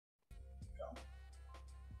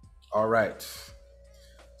All right.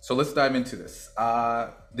 So let's dive into this.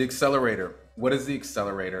 The accelerator. What is the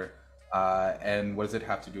accelerator? And what does it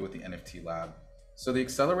have to do with the NFT Lab? So the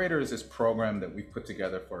accelerator is this program that we've put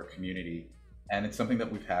together for our community, and it's something that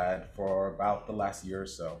we've had for about the last year or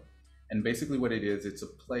so. And basically what it is, it's a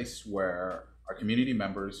place where our community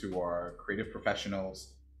members who are creative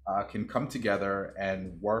professionals can come together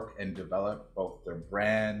and work and develop both their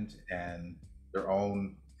brand and their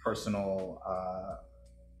own personal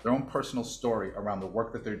story around the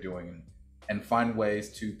work that they're doing and find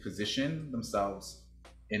ways to position themselves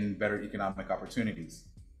in better economic opportunities.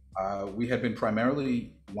 We had been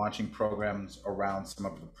primarily launching programs around some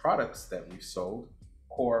of the products that we've sold,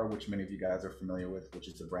 Core, which many of you guys are familiar with, which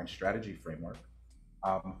is a brand strategy framework,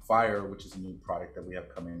 Fire, which is a new product that we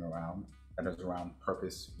have coming around that is around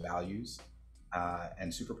purpose, values,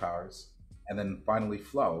 and superpowers. And then finally,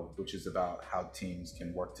 Flow, which is about how teams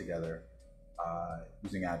can work together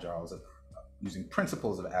using using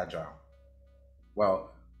principles of agile.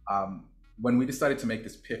 Well, when we decided to make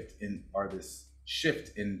this this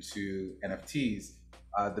shift into NFTs,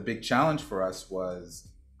 the big challenge for us was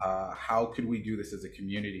how could we do this as a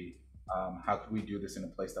community? How could we do this in a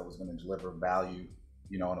place that was going to deliver value,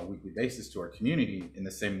 on a weekly basis to our community in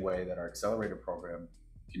the same way that our accelerator program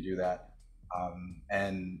can do that? How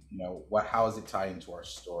does it tie into our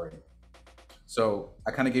story? So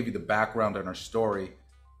I kind of gave you the background on our story,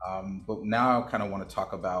 but now I kind of want to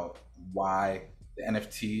talk about why the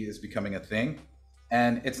NFT is becoming a thing.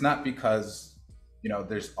 And it's not because,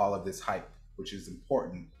 there's all of this hype, which is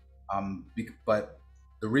important. But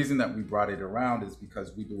the reason that we brought it around is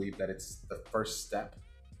because we believe that it's the first step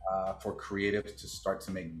for creatives to start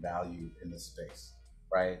to make value in the space,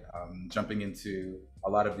 right? Jumping into a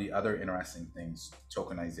lot of the other interesting things,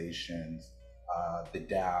 tokenizations, the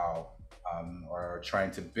DAO, or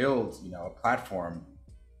trying to build, a platform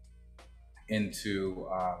into,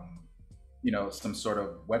 some sort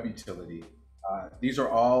of web utility. These are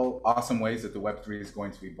all awesome ways that the Web3 is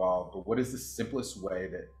going to evolve, but what is the simplest way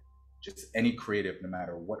that just any creative, no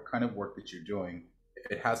matter what kind of work that you're doing,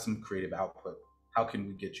 if it has some creative output, how can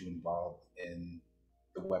we get you involved in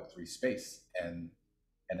the Web3 space? And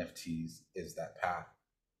NFTs is that path.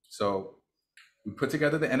 So we put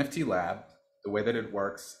together the NFT Lab. The way that it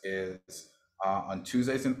works is on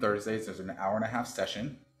Tuesdays and Thursdays, there's an hour-and-a-half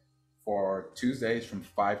session. For Tuesdays from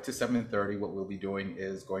 5 to 7:30, what we'll be doing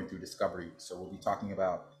is going through discovery. So we'll be talking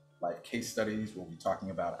about live case studies. We'll be talking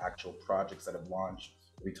about actual projects that have launched.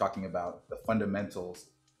 We'll be talking about the fundamentals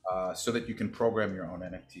so that you can program your own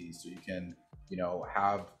NFTs. So you can,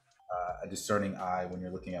 have a discerning eye when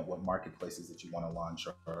you're looking at what marketplaces that you want to launch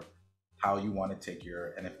or how you want to take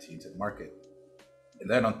your NFT to the market. And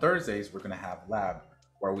then on Thursdays, we're going to have Lab,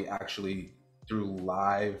 where we actually, through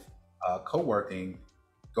live co-working,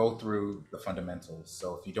 go through the fundamentals.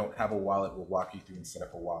 So if you don't have a wallet, we'll walk you through and set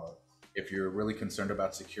up a wallet. If you're really concerned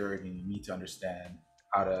about security and you need to understand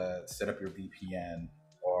how to set up your VPN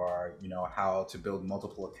or how to build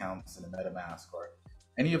multiple accounts in a MetaMask or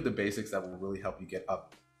any of the basics that will really help you get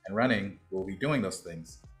up and running, we'll be doing those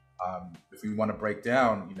things. If we want to break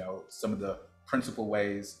down, some of the principal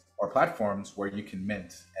ways or platforms where you can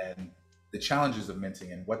mint and the challenges of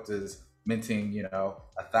minting and what does minting, a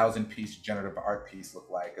 1,000-piece generative art piece look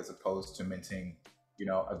like as opposed to minting,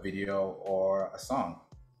 a video or a song,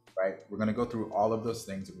 right? We're going to go through all of those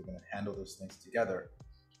things and we're going to handle those things together.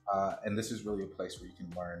 And this is really a place where you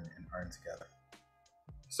can learn and earn together.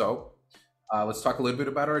 So let's talk a little bit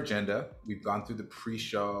about our agenda. We've gone through the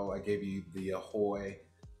pre-show. I gave you the ahoy.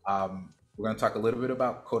 We're going to talk a little bit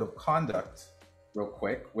about code of conduct real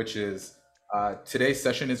quick, which is today's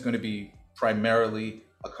session is going to be primarily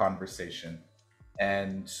a conversation.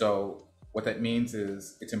 And so what that means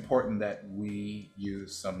is it's important that we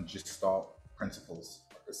use some Gestalt principles,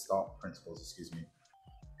 excuse me.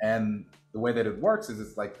 And the way that it works is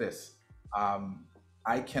it's like this.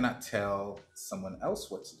 I cannot tell someone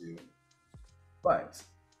else what to do, but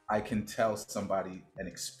I can tell somebody an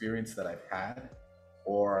experience that I've had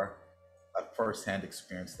or a firsthand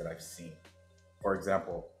experience that I've seen. For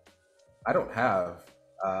example, I don't have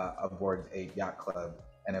a Bored Ape Yacht Club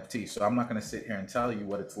NFT, so I'm not going to sit here and tell you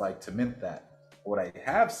what it's like to mint that. What I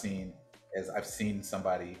have seen is I've seen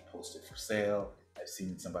somebody post it for sale. I've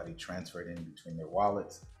seen somebody transfer it in between their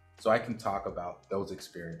wallets. So I can talk about those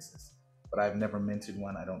experiences, but I've never minted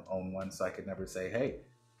one. I don't own one, so I could never say, hey,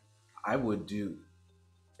 I would do.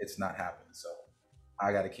 It's not happened. So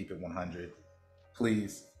I got to keep it 100.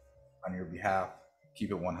 Please, on your behalf,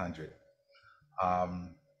 keep it 100.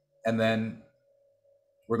 And then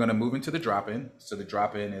we're going to move into the drop-in. So the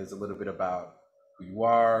drop-in is a little bit about who you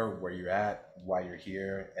are, where you're at, why you're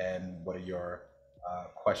here, and what are your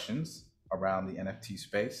questions around the NFT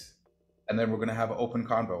space. And then we're going to have an open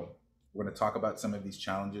convo. We're going to talk about some of these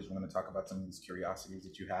challenges. We're going to talk about some of these curiosities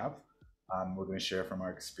that you have. We're going to share from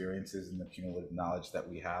our experiences and the cumulative knowledge that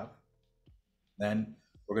we have. Then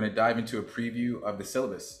we're going to dive into a preview of the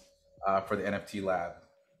syllabus for the NFT Lab.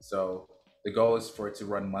 So the goal is for it to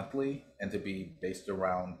run monthly and to be based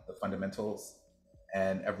around the fundamentals.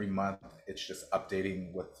 And every month, it's just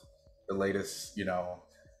updating with the latest,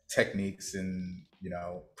 techniques and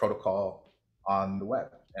protocol on the web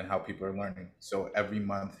and how people are learning. So every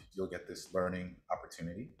month, you'll get this learning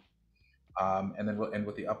opportunity, and then we'll end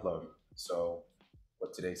with the upload. So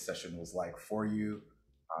what today's session was like for you.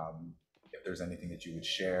 If there's anything that you would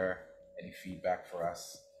share, any feedback for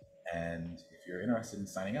us, and if you're interested in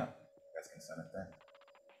signing up, you guys can sign up then.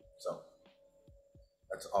 So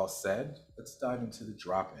that's all said. Let's dive into the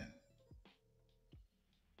drop-in.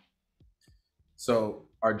 So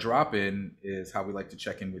our drop-in is how we like to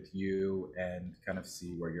check in with you and kind of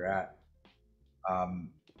see where you're at.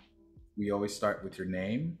 We always start with your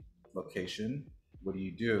name, location, what do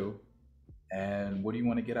you do, and what do you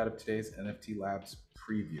want to get out of today's NFT Labs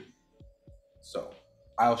preview? So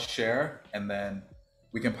I'll share, and then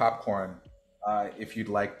we can popcorn. If you'd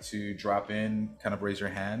like to drop in, kind of raise your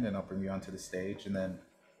hand, and I'll bring you onto the stage. And then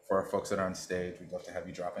for our folks that are on stage, we'd love to have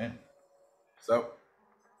you drop in. So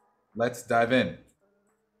let's dive in.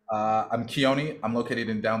 I'm Keone. I'm located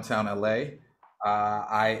in downtown LA.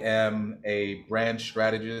 I am a brand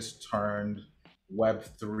strategist turned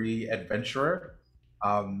Web3 adventurer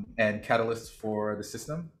and catalyst for the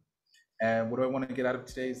system. And what do I want to get out of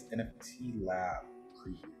today's NFT Lab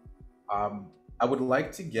preview? I would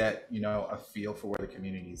like to get, a feel for where the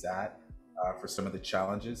community is at, for some of the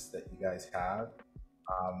challenges that you guys have,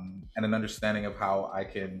 and an understanding of how I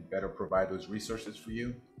can better provide those resources for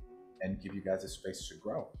you and give you guys a space to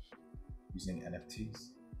grow using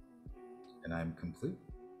NFTs. And I'm complete.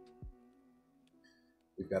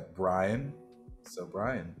 We've got Brian. So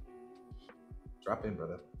Brian, drop in,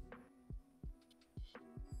 brother.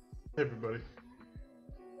 Hey everybody.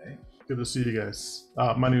 Hey. Good to see you guys.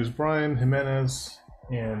 My name is Brian Jimenez,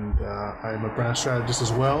 and I am a brand strategist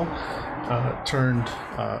as well, turned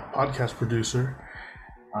podcast producer,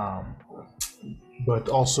 but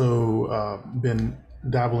also been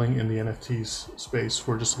dabbling in the NFTs space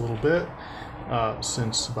for just a little bit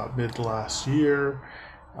since about mid last year.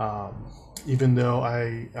 Even though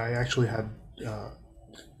I actually had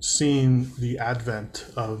seen the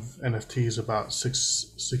advent of NFTs about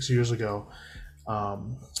six years ago,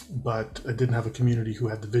 but I didn't have a community who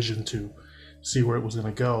had the vision to see where it was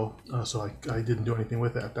going to go, so I didn't do anything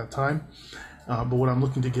with it at that time. But what I'm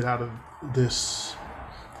looking to get out of this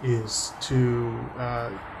is to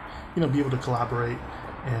be able to collaborate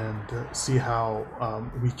and see how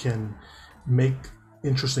we can make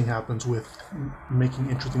interesting things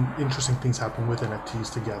happen with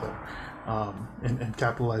NFTs together, and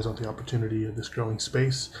capitalize on the opportunity of this growing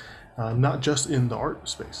space, not just in the art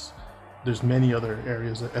space. There's many other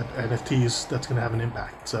areas at NFTs that's going to have an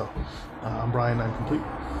impact. So I'm Brian, I'm complete.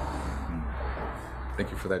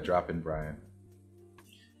 Thank you for that drop in, Brian.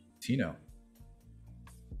 Tino.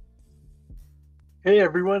 Hey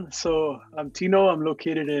everyone, so I'm Tino. I'm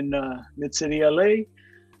located in Mid-City, LA.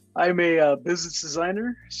 I'm a business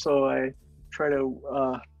designer, so I try to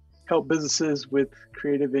help businesses with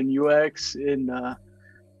creative and UX in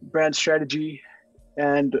brand strategy.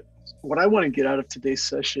 And what I want to get out of today's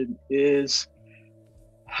session is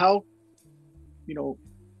how,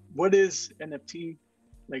 what is NFT,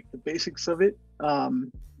 like the basics of it.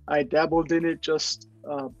 I dabbled in it, just,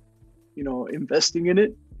 investing in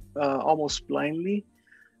it almost blindly.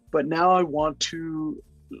 But now I want to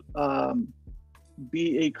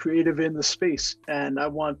be a creative in the space, and I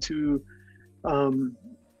want to,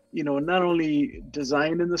 not only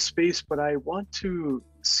design in the space, but I want to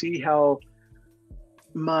see how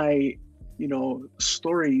my,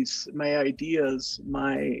 stories, my ideas,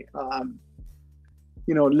 my,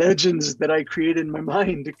 legends that I create in my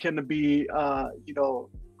mind can be,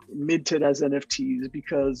 minted as NFTs,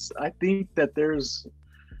 because I think that there's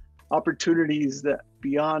opportunities that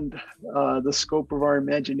beyond the scope of our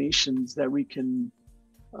imaginations that we can,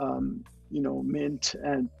 mint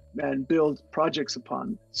and build projects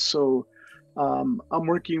upon. So I'm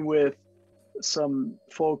working with some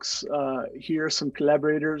folks here, some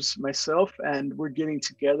collaborators, myself, and we're getting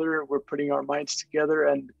together, we're putting our minds together,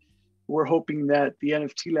 and we're hoping that the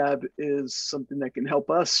NFT Lab is something that can help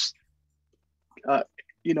us,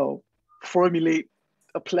 formulate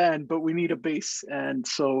a plan, but we need a base. And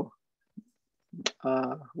so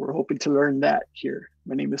we're hoping to learn that here.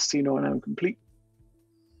 My name is Tino, and I'm complete.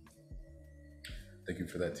 Thank you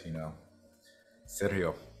for that, Tino.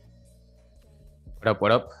 Sergio. What up,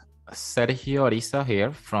 what up? Sergio Ariza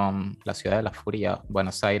here from La Ciudad de la Furia,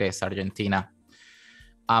 Buenos Aires, Argentina.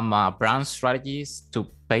 I'm a brand strategist to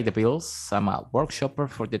pay the bills. I'm a workshopper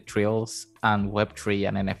for the thrills, and Web3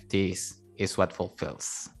 and NFTs is what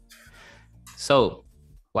fulfills. So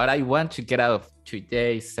what I want to get out of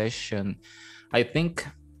today's session, I think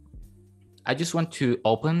I just want to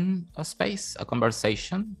open a space, a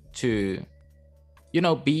conversation to,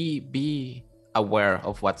 be aware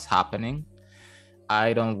of what's happening.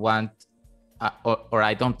 I don't want, or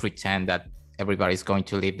I don't pretend that everybody's going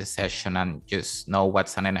to leave the session and just know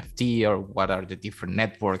what's an NFT or what are the different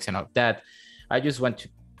networks and all that. I just want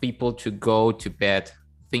people to go to bed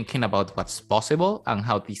thinking about what's possible and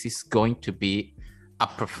how this is going to be a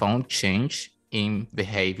profound change in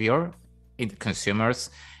behavior, in consumers,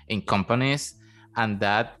 in companies, and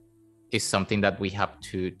that is something that we have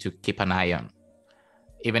to keep an eye on.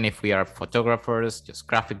 Even if we are photographers, just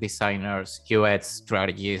graphic designers, UX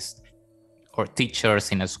strategists, or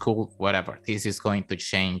teachers in a school, whatever, this is going to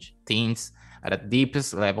change things at the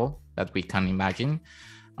deepest level that we can imagine.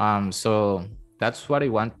 So that's what I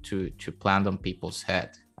want to plant on people's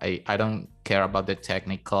head. I don't care about the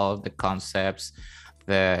technical, the concepts,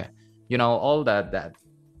 all that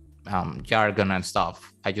jargon and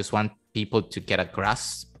stuff. I just want people to get a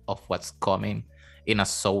grasp of what's coming in a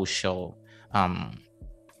social, I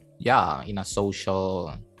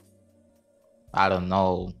don't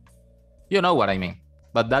know, you know what I mean.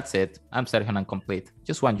 But that's it. I'm Sergio and I'm complete.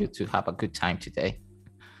 Just want you to have a good time today.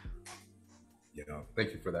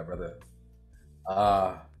 Thank you for that, brother.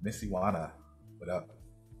 Miss Ioana, what up?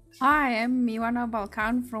 Hi, I'm Ioana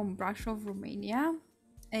Balcan from Brașov, Romania,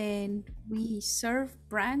 and we serve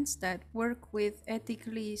brands that work with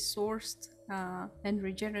ethically sourced and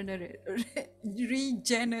regenerative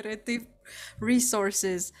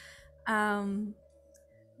resources.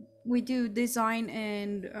 We do design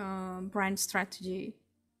and brand strategy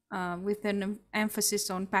with an emphasis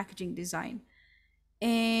on packaging design.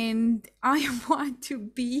 And I want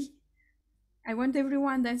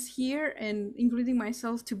everyone that's here, and including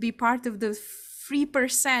myself, to be part of the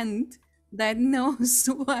 3% that knows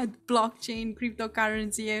what blockchain,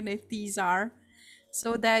 cryptocurrency, NFTs are,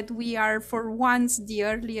 so that we are for once the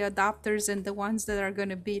early adopters and the ones that are going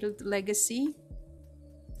to build legacy.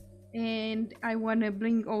 And I want to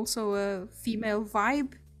bring also a female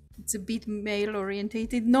vibe. It's a bit male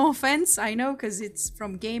orientated, no offense, I know, because it's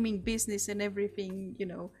from gaming, business, and everything,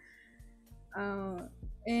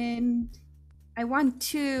 and I want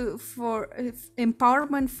for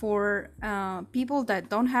empowerment for people that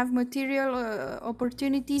don't have material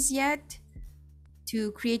opportunities yet,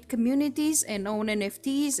 to create communities and own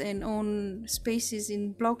NFTs and own spaces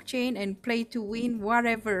in blockchain and play to win,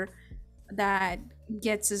 whatever that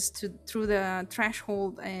gets us through the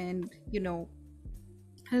threshold and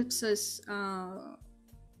helps us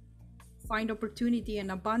find opportunity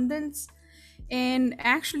and abundance. And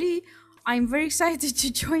actually, I'm very excited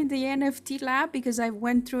to join the NFT Lab because I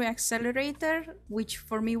went through Accelerator, which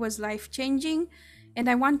for me was life-changing, and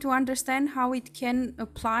I want to understand how it can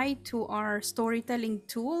apply to our storytelling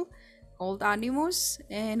tool called Animus,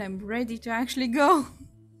 and I'm ready to actually go.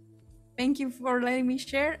 Thank you for letting me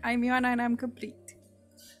share. I'm Ioana and I'm complete.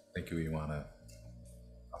 Thank you, Ioana.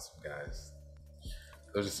 Awesome, guys.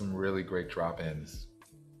 Those are some really great drop-ins.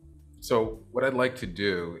 So what I'd like to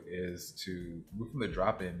do is to move from the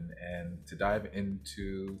drop-in and to dive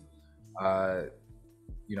into, our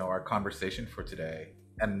conversation for today.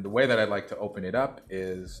 And the way that I'd like to open it up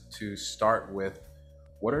is to start with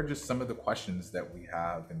what are just some of the questions that we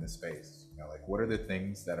have in this space. What are the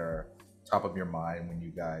things that are top of your mind when you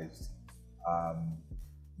guys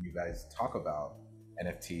talk about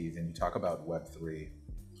NFTs and you talk about Web3.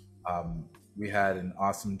 We had an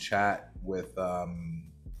awesome chat with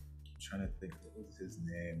trying to think, what was his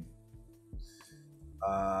name?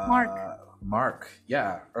 Mark,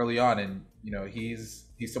 yeah, early on, and he's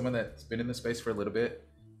someone that's been in the space for a little bit,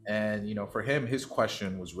 and for him, his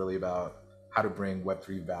question was really about how to bring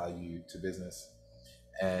Web3 value to business.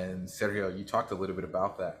 And Sergio, you talked a little bit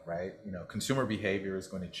about that, right? Consumer behavior is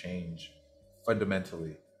going to change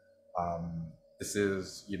fundamentally. This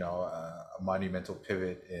is, a monumental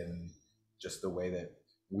pivot in just the way that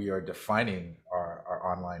we are defining our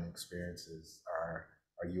online experiences, our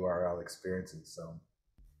URL experiences. So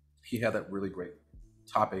he had that really great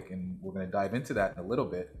topic, and we're going to dive into that in a little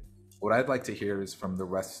bit. What I'd like to hear is from the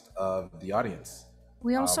rest of the audience.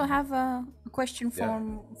 We also have a question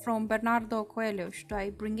from Bernardo Coelho. Should I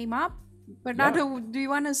bring him up? Bernardo, do you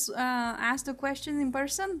want to ask the question in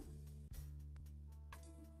person?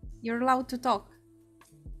 You're allowed to talk.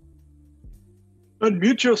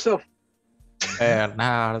 Unmute yourself.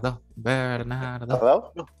 Bernardo.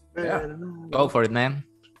 Hello? Yeah. Go for it, man.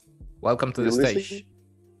 Welcome to the stage. Listening?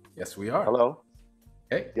 Yes, we are. Hello.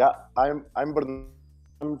 Hey. Yeah, I'm Bernardo.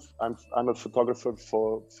 I'm a photographer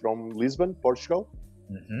from Lisbon, Portugal,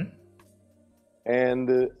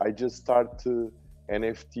 and I just started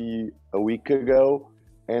NFT a week ago,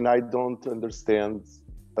 and I don't understand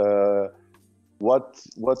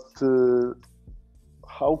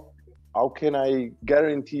how can I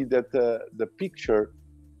guarantee that the picture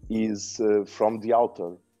is from the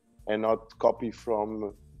author and not copy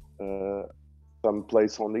from some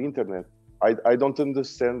place on the internet. I don't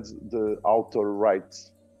understand the author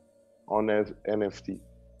rights on NFT.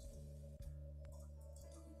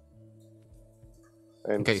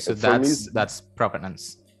 And Okay, so for me, that's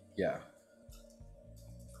provenance. Yeah.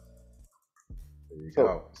 There you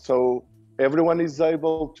go. So everyone is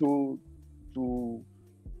able to do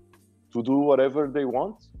whatever they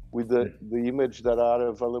want with the image that are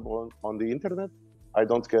available on the internet. I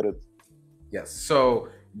don't get it. Yes. So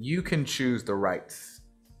you can choose the rights.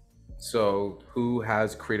 So who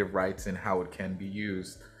has creative rights and how it can be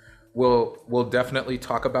used. We'll definitely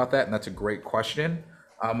talk about that, and that's a great question.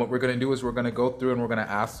 What we're going to do is we're going to go through and we're going to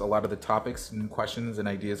ask a lot of the topics and questions and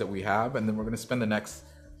ideas that we have, and then we're going to spend the next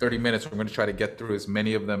 30 minutes. We're going to try to get through as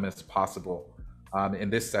many of them as possible in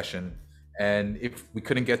this session. And if we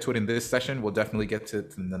couldn't get to it in this session, we'll definitely get to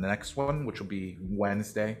it in the next one, which will be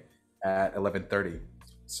Wednesday at 11:30.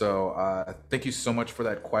 So thank you so much for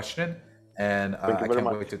that question, and I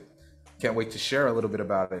can't wait to share a little bit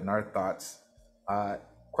about it and our thoughts.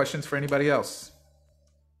 Questions for anybody else?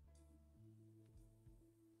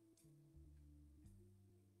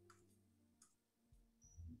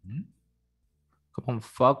 Come on,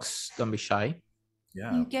 Fox, don't be shy.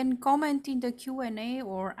 Yeah. You can comment in the Q&A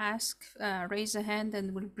or ask, raise a hand,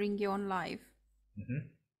 and we'll bring you on live.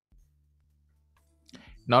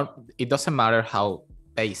 No, it doesn't matter how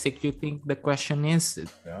basic you think the question is.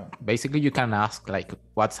 Yeah. Basically, you can ask like,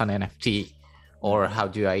 what's an NFT? Or how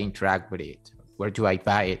do I interact with it? Where do I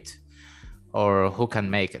buy it? Or who can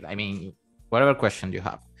make it? I mean, whatever question you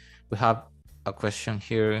have. We have a question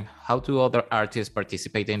here. How do other artists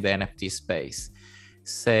participate in the NFT space?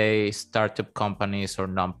 Say startup companies or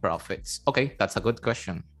nonprofits. Okay, that's a good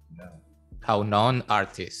question. Yeah. How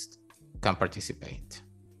non-artists can participate.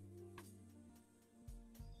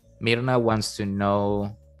 Mirna wants to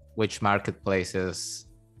know which marketplaces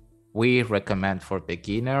we recommend for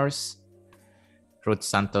beginners. Ruth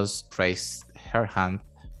Santos raised her hand.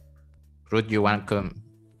 Ruth, you want to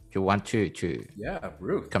Yeah,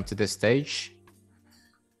 Ruth. come to the stage?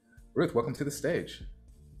 Ruth, welcome to the stage.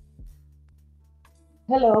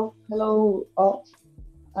 Hello all.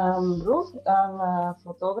 Ruth, I'm a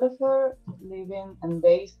photographer living and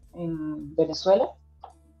based in Venezuela.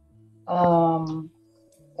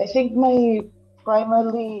 I think my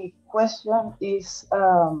primary question is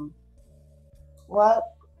what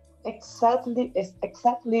exactly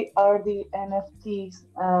are the NFTs,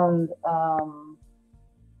 and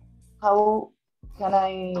how can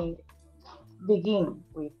I begin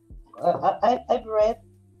with? I've read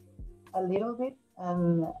a little bit,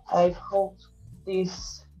 and I hope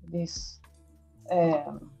this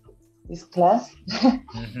class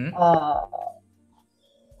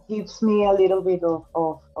gives me a little bit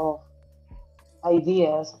of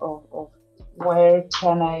ideas of where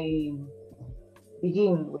can I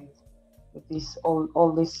begin with this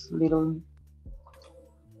all this little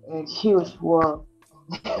huge world.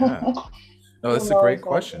 Yeah. No, that's a great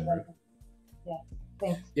question, Ruth. Yeah,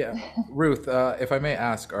 thanks. Yeah, Ruth, if I may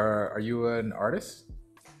ask, are you an artist?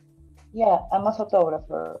 Yeah, I'm a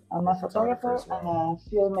photographer. I'm a photographer as well. and a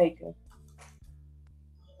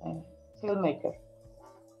filmmaker.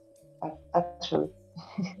 Actually.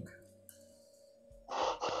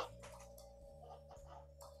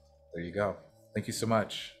 There you go. Thank you so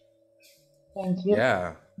much. Thank you.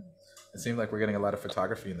 Yeah. It seems like we're getting a lot of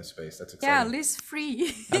photography in the space. That's Yeah, exciting. list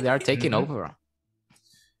free. And they are taking over.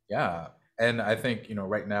 Yeah. And I think,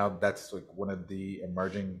 right now that's like one of the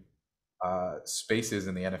emerging spaces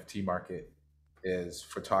in the NFT market is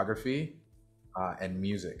photography and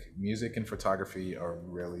music. Music and photography are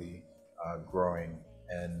really growing,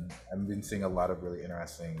 and I've been seeing a lot of really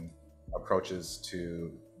interesting approaches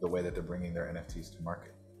to the way that they're bringing their NFTs to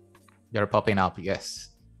market. They're popping up, yes.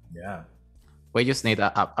 Yeah. We just need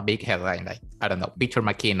a big headline, like, I don't know, Peter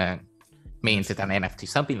McKinnon minted an NFT,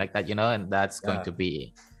 something like that, and that's going to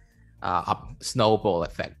be a snowball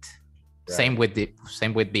effect. Right. Same with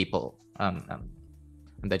Beeple. and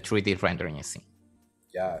the 3D rendering is in.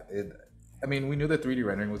 Yeah, I mean, we knew that 3D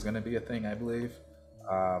rendering was going to be a thing, I believe,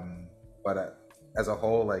 but as a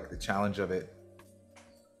whole, like the challenge of it,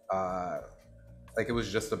 like it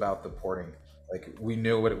was just about the porting. Like we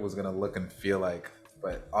knew what it was going to look and feel like,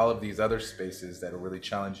 but all of these other spaces that will really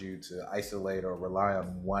challenge you to isolate or rely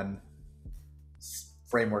on one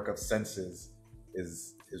framework of senses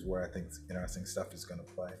is where I think interesting stuff is going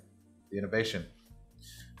to play. The innovation.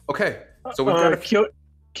 Okay, so we've got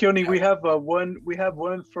Keone, we have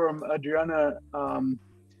one from Adriana,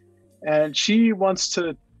 and she wants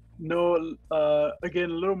to know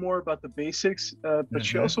again a little more about the basics, but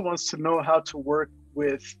she also wants to know how to work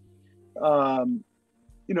with,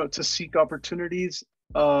 to seek opportunities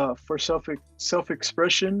for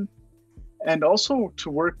self-expression, and also to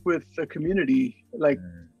work with the community, like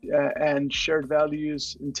and shared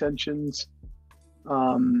values, intentions,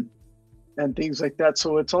 and things like that.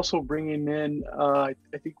 So it's also bringing in, I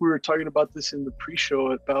think we were talking about this in the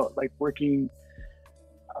pre-show about like working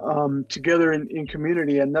together in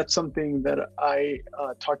community, and that's something that I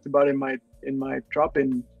talked about in my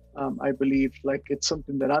drop-in. I believe like it's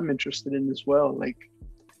something that I'm interested in as well. Like,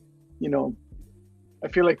 I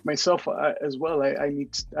feel like myself as well.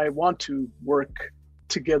 I want to work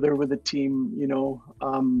together with a team.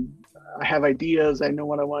 I have ideas. I know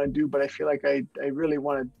what I want to do, but I feel like I really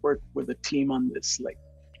want to work with a team on this. Like,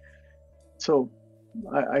 so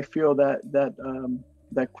I feel that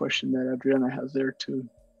question that Adriana has there too.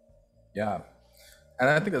 Yeah, and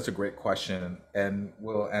I think that's a great question, and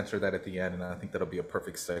we'll answer that at the end. And I think that'll be a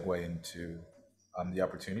perfect segue into the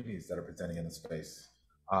opportunities that are presenting in the space.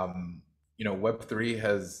 Web3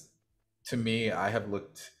 has, to me,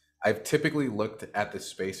 I've typically looked at the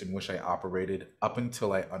space in which I operated up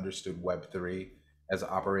until I understood Web3 as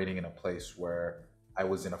operating in a place where I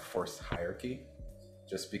was in a forced hierarchy,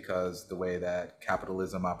 just because the way that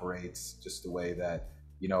capitalism operates, just the way that,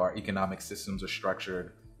 our economic systems are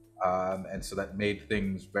structured. And so that made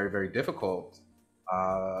things very, very difficult,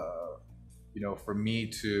 for me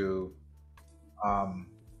to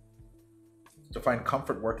find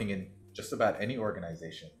comfort working in just about any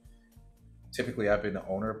organization. Typically, I've been the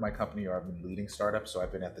owner of my company, or I've been leading startups, so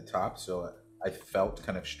I've been at the top. So I felt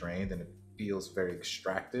kind of strained, and it feels very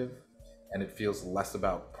extractive, and it feels less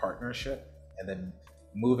about partnership. And then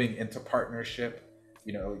moving into partnership,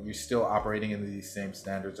 you're still operating in these same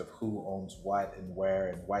standards of who owns what and where,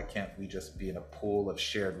 and why can't we just be in a pool of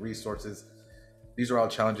shared resources? These are all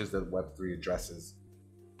challenges that Web3 addresses.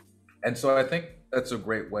 And so I think that's a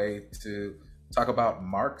great way to talk about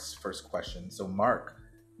Mark's first question. So Mark,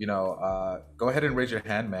 go ahead and raise your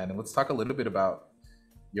hand, man, and let's talk a little bit about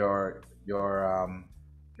your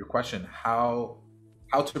question: how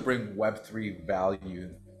to bring Web3 value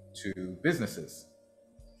to businesses.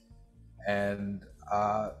 And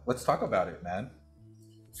let's talk about it, man.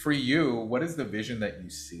 For you, what is the vision that you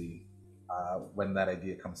see when that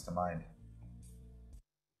idea comes to mind?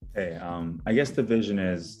 Okay, I guess the vision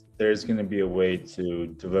is there's going to be a way to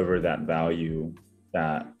deliver that value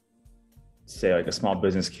that, say, like a small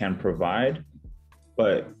business can provide,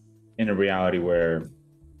 but in a reality where,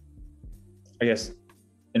 they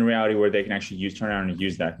can actually turn around and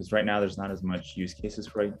use that. Because right now there's not as much use cases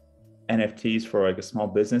for like NFTs for like a small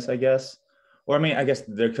business, I guess. Or I guess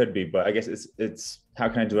there could be, but I guess it's how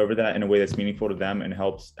can I deliver that in a way that's meaningful to them and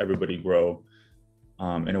helps everybody grow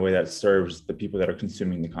in a way that serves the people that are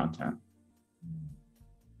consuming the content.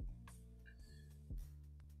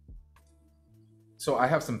 So I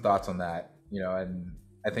have some thoughts on that, and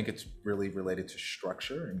I think it's really related to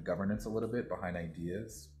structure and governance a little bit behind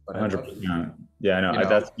ideas. But 100%. Yeah, I know.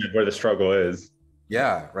 That's where the struggle is.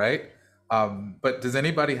 Yeah, right. But does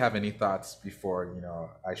anybody have any thoughts before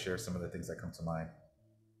I share some of the things that come to mind?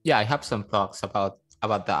 Yeah, I have some thoughts about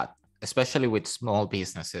that, especially with small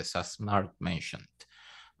businesses, as Mark mentioned.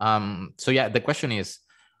 So yeah, the question is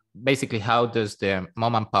basically, how does the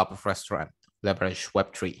mom and pop restaurant leverage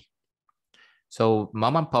Web3? So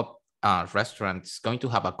mom and pop restaurant is going to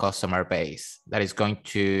have a customer base that is going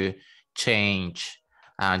to change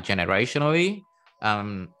generationally.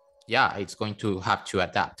 It's going to have to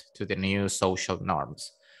adapt to the new social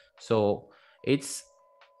norms. So it's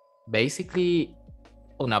basically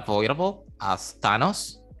unavoidable as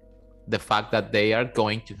Thanos, the fact that they are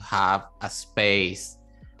going to have a space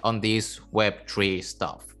on this Web3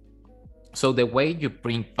 stuff. So the way you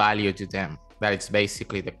bring value to them, that is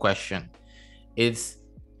basically the question, is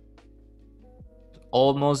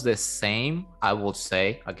almost the same, I would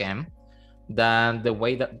say, again, than the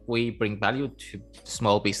way that we bring value to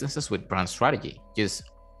small businesses with brand strategy, just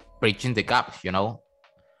bridging the gap,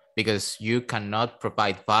 because you cannot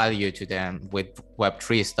provide value to them with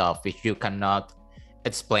Web3 stuff if you cannot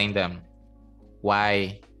explain them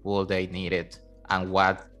why will they need it and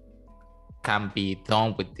what can be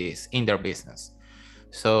done with this in their business.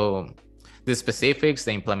 So the specifics,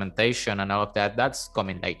 the implementation and all of that, that's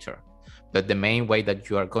coming later. But the main way that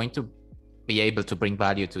you are going to be able to bring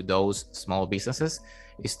value to those small businesses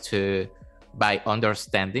is by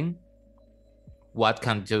understanding what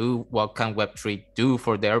can Web3 do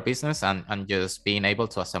for their business, and just being able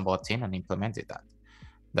to assemble a team and implement it.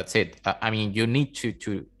 That's it. I mean, you need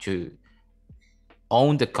to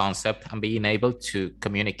own the concept and being able to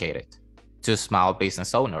communicate it to small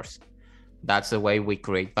business owners. That's the way we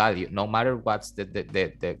create value, no matter what's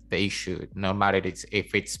the issue, no matter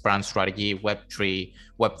if it's brand strategy, Web3,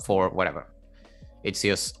 Web4, whatever. It's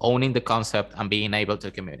just owning the concept and being able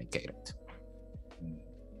to communicate it.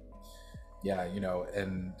 Yeah,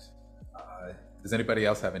 and does anybody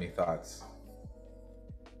else have any thoughts?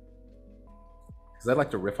 Because I'd like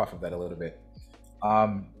to riff off of that a little bit.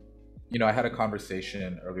 I had a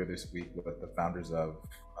conversation earlier this week with the founders of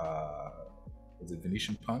was it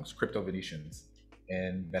Venetian Punks, Crypto Venetians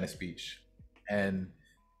in Venice Beach, and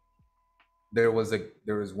there was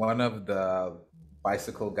one of the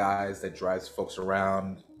bicycle guys that drives folks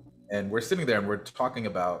around, and we're sitting there and we're talking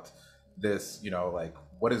about this, like,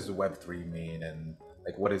 what does the Web3 mean, and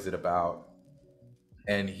like, what is it about?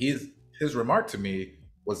 And his remark to me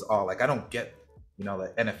was all like, I don't get,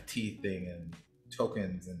 the NFT thing and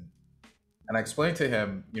tokens, and I explained to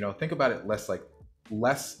him, think about it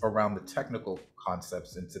less around the technical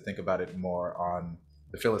concepts and to think about it more on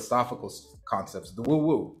the philosophical concepts, the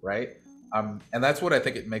woo-woo, right? And that's what I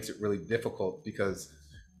think it makes it really difficult, because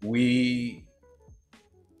we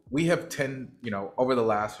have over the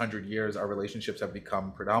last 100 years, our relationships have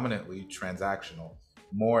become predominantly transactional,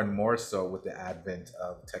 more and more so with the advent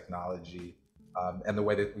of technology and the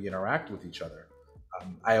way that we interact with each other.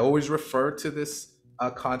 I always refer to this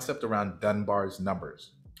concept around Dunbar's number.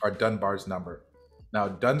 Now,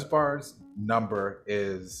 Dunbar's number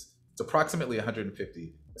it's approximately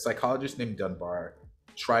 150. A psychologist named Dunbar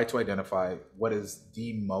tried to identify what is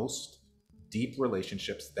the most deep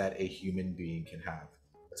relationships that a human being can have.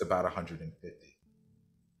 It's about 150.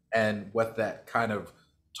 And what that kind of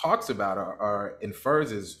talks about or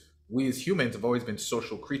infers is we as humans have always been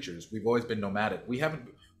social creatures. We've always been nomadic.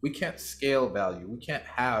 We can't scale value. We can't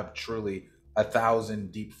have truly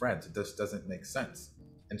 1,000 deep friends. It just doesn't make sense.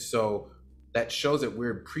 And so that shows that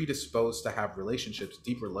we're predisposed to have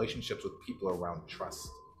deep relationships with people around trust,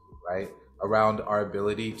 right? Around our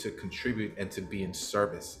ability to contribute and to be in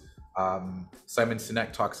service. Simon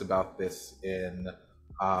Sinek talks about this in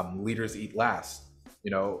Leaders Eat Last.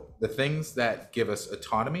 The things that give us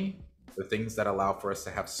autonomy, the things that allow for us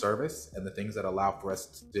to have service, and the things that allow for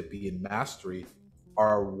us to be in mastery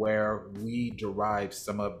are where we derive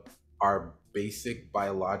some of our basic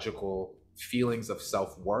biological feelings of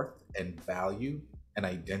self-worth and value and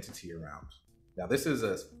identity around. Now, this is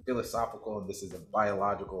a philosophical and this is a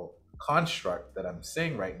biological construct that I'm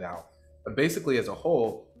saying right now, but basically as a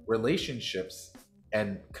whole, relationships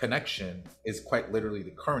and connection is quite literally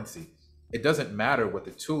the currency. It doesn't matter what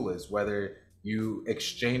the tool is, whether you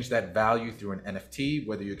exchange that value through an NFT,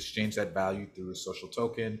 whether you exchange that value through a social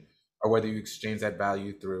token, or whether you exchange that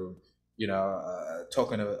value through a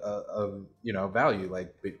token of value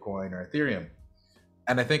like Bitcoin or Ethereum.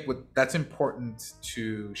 And I think that's important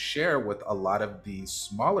to share with a lot of these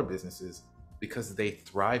smaller businesses because they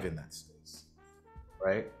thrive in that space,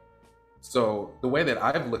 right? So the way that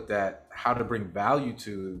I've looked at how to bring value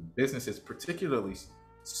to businesses, particularly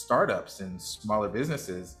startups and smaller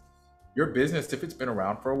businesses, your business, if it's been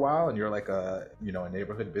around for a while and you're like a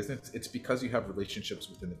neighborhood business, it's because you have relationships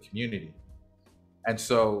within the community. And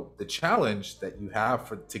so the challenge that you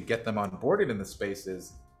have to get them onboarded in the space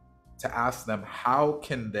is to ask them, how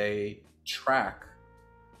can they track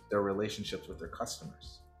their relationships with their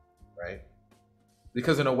customers, right?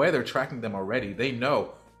 Because in a way they're tracking them already. They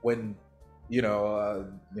know when,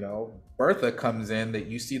 Bertha comes in, that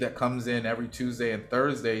you see that comes in every Tuesday and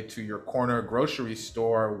Thursday to your corner grocery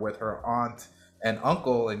store with her aunt and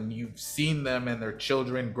uncle, and you've seen them and their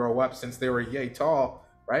children grow up since they were yay tall,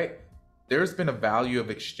 right? There's been a value of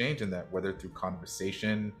exchange in that, whether through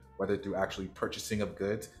conversation, whether through actually purchasing of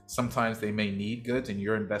goods. Sometimes they may need goods and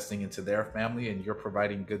you're investing into their family and you're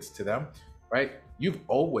providing goods to them, right? You've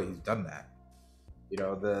always done that.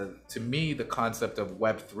 To me, the concept of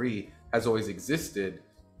Web3 has always existed.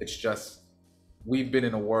 It's just we've been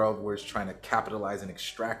in a world where it's trying to capitalize and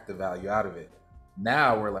extract the value out of it.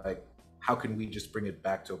 Now we're like, how can we just bring it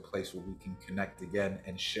back to a place where we can connect again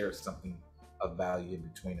and share something of value in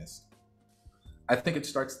between us. I think it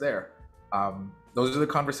starts there. Those are the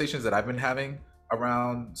conversations that I've been having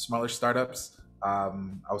around smaller startups. I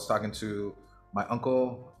was talking to my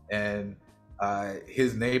uncle and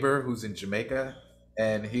his neighbor who's in Jamaica,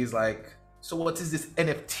 and he's like, "So what is this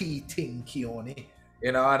NFT thing, Keone?"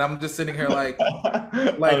 You know, and I'm just sitting here like,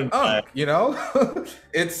 you know,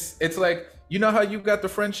 it's like, you know how you got the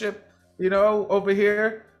friendship, you know, over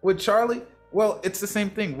here with Charlie? Well, it's the same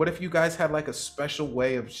thing. What if you guys had like a special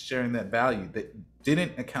way of sharing that value that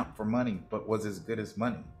didn't account for money, but was as good as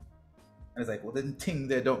money? And it's like, well, then ting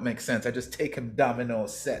there don't make sense. I just take him domino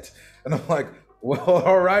set. And I'm like, well,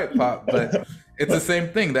 all right, Pop. But it's the same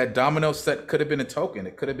thing. That domino set could have been a token.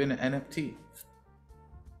 It could have been an NFT.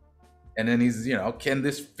 And then he's, you know, can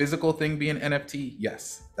this physical thing be an NFT?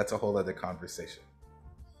 Yes, that's a whole other conversation.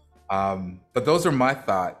 But those are my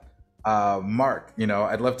thoughts. Mark, you know,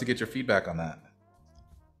 I'd love to get your feedback on that.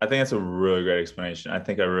 I think that's a really great explanation. I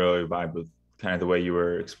think I really vibe with kind of the way you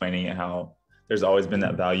were explaining it, how there's always been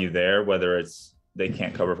that value there, whether it's they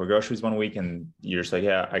can't cover for groceries one week and you're just like,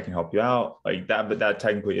 yeah, I can help you out like that, but that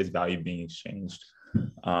technically is value being exchanged.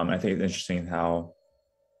 I think it's interesting how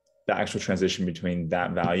the actual transition between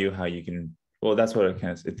that value, how you can, well, that's what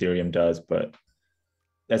kind of Ethereum does, but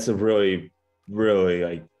that's a really, really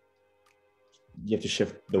like, you have to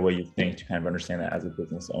shift the way you think to kind of understand that as a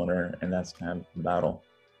business owner. And that's kind of the battle.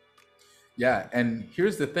 Yeah. And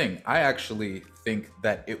here's the thing. I actually think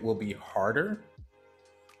that it will be harder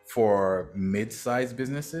for mid-sized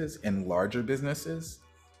businesses and larger businesses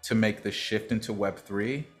to make the shift into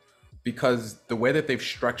Web3, because the way that they've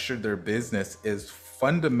structured their business is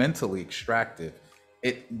fundamentally extractive.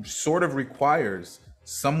 It sort of requires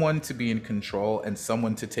someone to be in control and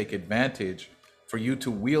someone to take advantage for you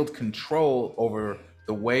to wield control over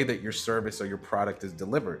the way that your service or your product is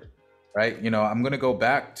delivered, right? You know, I'm going to go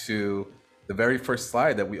back to the very first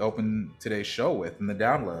slide that we opened today's show with in the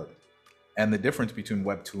download, and the difference between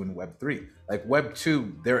Web 2 and Web 3. Like Web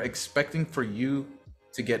 2, they're expecting for you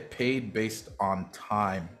to get paid based on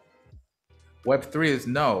time. Web 3 is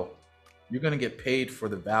no, you're going to get paid for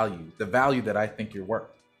the value that I think you're worth.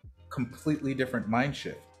 Completely different mind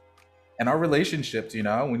shift. And our relationships, you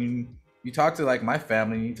know, when you talk to like my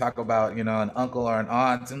family, you talk about, you know, an uncle or an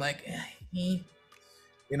aunt, and like, you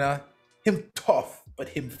know, him tough, but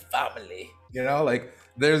him family, you know, like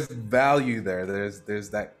there's value there. There's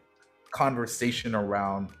that conversation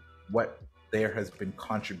around what there has been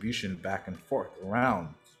contribution back and forth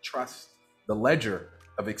around trust, the ledger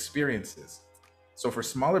of experiences. So for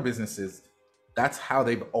smaller businesses, that's how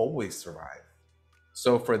they've always survived.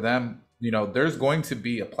 So for them, you know, there's going to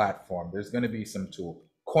be a platform, there's going to be some tool.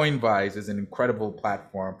 Coinvise is an incredible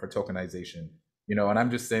platform for tokenization, you know, and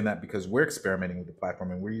I'm just saying that because we're experimenting with the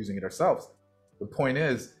platform and we're using it ourselves. The point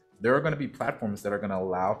is, there are going to be platforms that are going to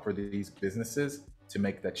allow for these businesses to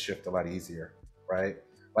make that shift a lot easier, right?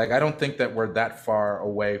 Like, I don't think that we're that far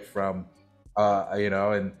away from, you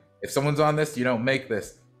know, and if someone's on this, you don't make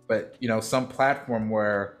this, but, you know, some platform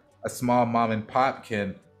where a small mom and pop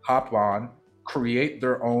can hop on, create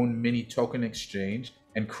their own mini token exchange,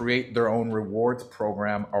 and create their own rewards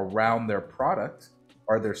program around their product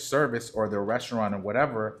or their service or their restaurant or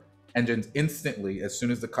whatever. And then instantly, as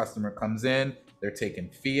soon as the customer comes in, they're taking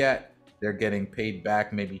fiat, they're getting paid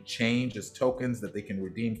back, maybe change as tokens that they can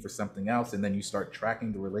redeem for something else. And then you start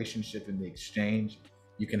tracking the relationship in the exchange.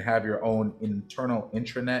 You can have your own internal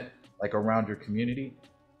intranet, like around your community.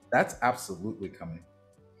 That's absolutely coming.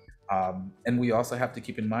 And we also have to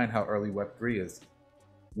keep in mind how early Web3 is.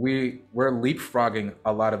 We're leapfrogging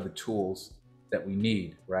a lot of the tools that we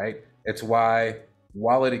need, right? It's why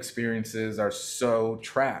wallet experiences are so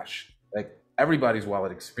trash. Like everybody's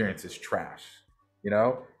wallet experience is trash, you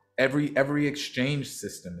know? Every exchange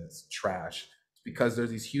system is trash. It's because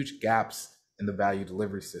there's these huge gaps in the value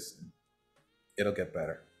delivery system. It'll get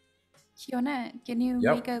better. Kiona, can you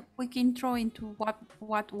Yep. make a quick intro into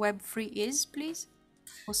what Web3 is, please?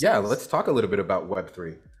 Yeah, let's talk a little bit about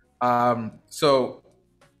Web3. So,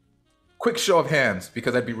 quick show of hands,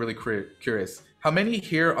 because I'd be really curious. How many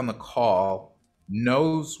here on the call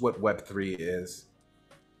knows what Web3 is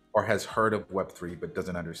or has heard of Web3 but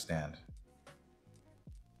doesn't understand?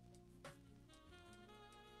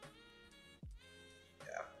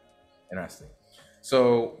 Yeah, interesting.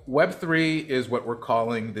 So Web3 is what we're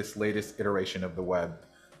calling this latest iteration of the web.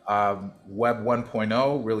 Web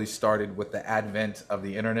 1.0 really started with the advent of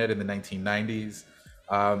the internet in the 1990s.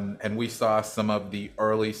 And we saw some of the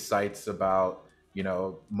early sites about, you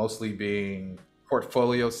know, mostly being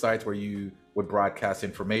portfolio sites where you would broadcast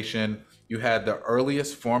information. You had the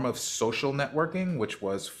earliest form of social networking, which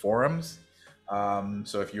was forums.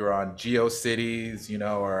 So if you're on GeoCities, you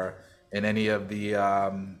know, or in any of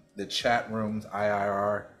the chat rooms,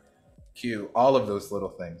 IRQ, all of those little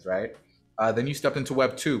things, right? Then you stepped into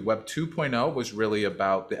Web 2. Web 2.0 was really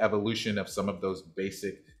about the evolution of some of those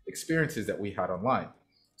basic experiences that we had online.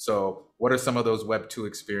 So what are some of those Web 2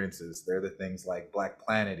 experiences? They're the things like Black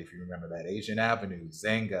Planet, if you remember that, Asian Avenue,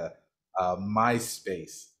 Zanga,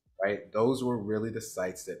 MySpace, right? Those were really the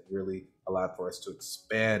sites that really allowed for us to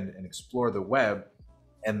expand and explore the web.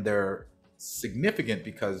 And they're significant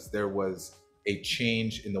because there was a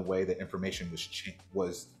change in the way that information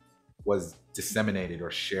was disseminated or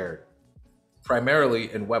shared.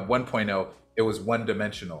 Primarily in Web 1.0, it was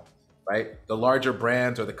one-dimensional, right? The larger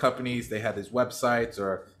brands or the companies, they had these websites,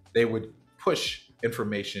 or they would push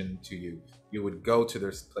information to you. You would go to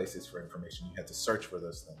those places for information. You had to search for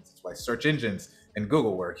those things. That's why search engines and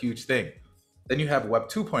Google were a huge thing. Then you have Web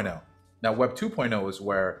 2.0. Now, Web 2.0 is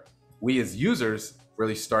where we as users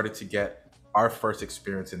really started to get our first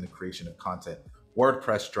experience in the creation of content.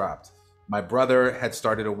 WordPress dropped. My brother had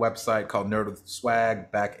started a website called Nerd with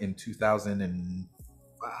Swag back in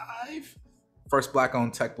 2005. First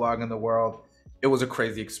Black-owned tech blog in the world. It was a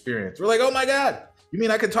crazy experience. We're like, oh my God, you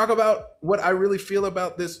mean I can talk about what I really feel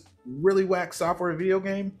about this really whack software video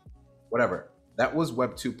game? Whatever. That was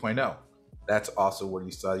Web 2.0. That's also where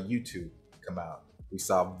you saw YouTube come out. We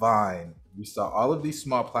saw Vine. We saw all of these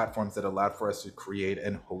small platforms that allowed for us to create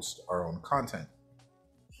and host our own content.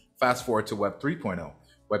 Fast forward to Web 3.0.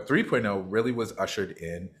 Web 3.0 really was ushered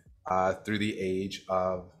in through the age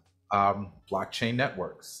of blockchain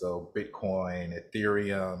networks. So Bitcoin,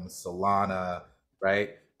 Ethereum, Solana,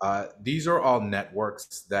 right? These are all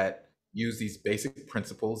networks that use these basic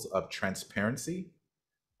principles of transparency,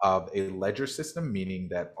 of a ledger system, meaning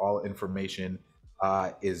that all information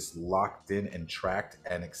is locked in and tracked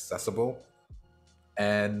and accessible,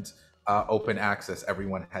 and open access.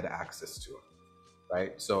 Everyone had access to it,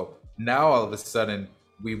 right? So now all of a sudden,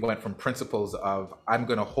 we went from principles of I'm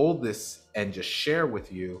going to hold this and just share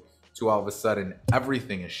with you to all of a sudden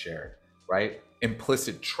everything is shared, right?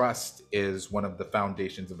 Implicit trust is one of the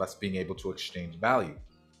foundations of us being able to exchange value,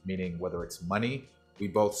 meaning whether it's money, we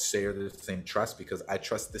both share the same trust because I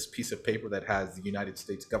trust this piece of paper that has the United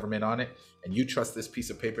States government on it, and you trust this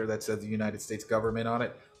piece of paper that says the United States government on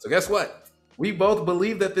it. So guess what? We both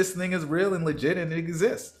believe that this thing is real and legit and it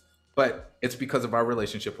exists, but it's because of our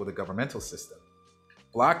relationship with a governmental system.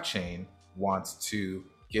 Blockchain wants to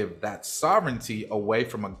give that sovereignty away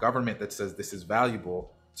from a government that says this is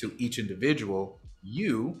valuable to each individual,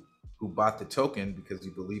 you who bought the token because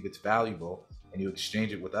you believe it's valuable, and you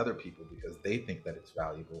exchange it with other people because they think that it's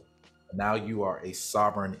valuable. And now you are a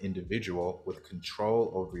sovereign individual with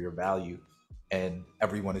control over your value, and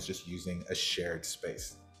everyone is just using a shared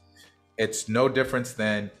space. It's no difference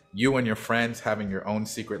than you and your friends having your own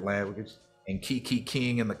secret language and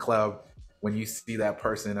keying in the club when you see that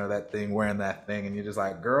person or that thing wearing that thing, and you're just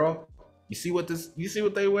like, girl, you see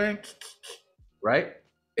what they wearing? Right?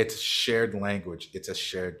 It's shared language. It's a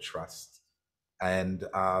shared trust. And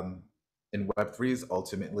in Web3 is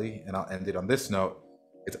ultimately, and I'll end it on this note,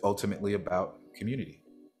 it's ultimately about community.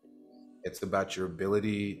 It's about your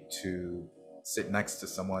ability to sit next to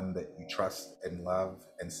someone that you trust and love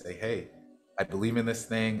and say, hey, I believe in this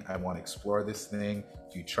thing. I want to explore this thing.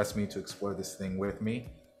 Do you trust me to explore this thing with me?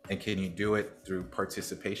 And can you do it through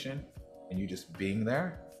participation and you just being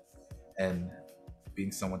there and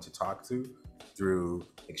being someone to talk to through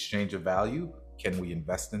exchange of value? Can we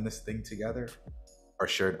invest in this thing together? Or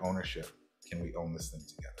shared ownership? Can we own this thing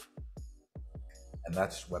together? And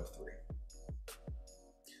that's Web3.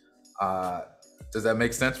 Does that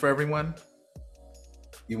make sense for everyone?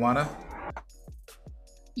 Ioana?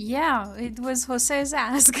 Yeah, it was Jose's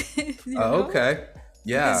ask. Okay.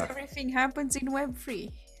 Yeah. Because everything happens in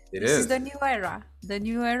Web3. This is the new era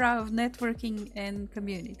of networking and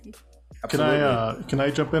community. Absolutely. Can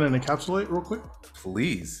I jump in and encapsulate real quick?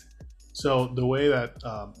 Please. So the way that,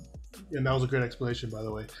 and that was a great explanation, by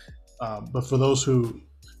the way. But for those who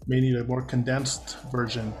may need a more condensed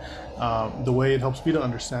version, the way it helps me to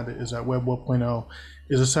understand it is that Web 1.0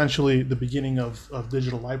 is essentially the beginning of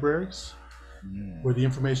digital libraries, where the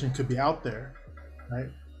information could be out there, right?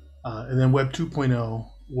 And then Web 2.0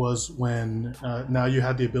 was when now you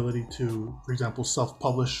had the ability to, for example,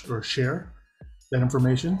 self-publish or share that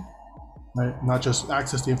information, right? Not just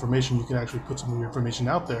access the information, you can actually put some of your information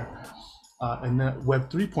out there. And then Web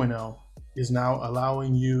 3.0 is now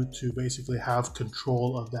allowing you to basically have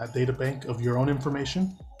control of that data bank of your own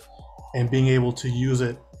information and being able to use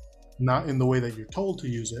it, not in the way that you're told to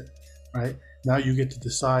use it, right? Now you get to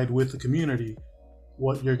decide with the community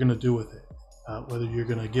what you're going to do with it. whether you're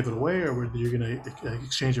going to give it away or whether you're going to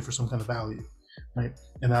exchange it for some kind of value, right?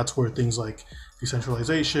 And that's where things like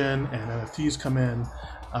decentralization and NFTs come in.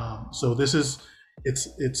 So this is,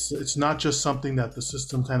 it's not just something that the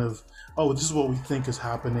system kind of, oh, this is what we think is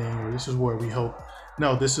happening, or this is where we hope.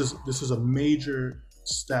 No, this is a major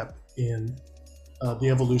step in the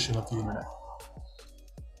evolution of the internet.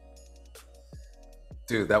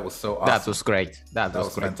 Dude, that was so awesome. That was great. That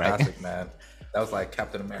was great, fantastic, right? man. That was like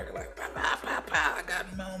Captain America, like, bah, bah, bah, bah, I got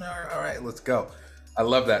Mona. All right, let's go. I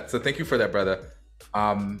love that. So thank you for that, brother.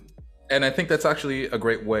 And I think that's actually a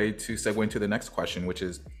great way to segue into the next question, which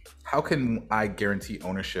is, how can I guarantee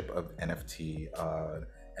ownership of NFT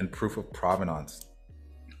and proof of provenance?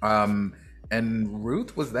 And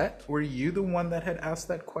Ruth, were you the one that had asked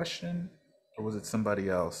that question, or was it somebody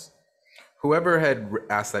else? Whoever had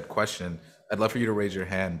asked that question, I'd love for you to raise your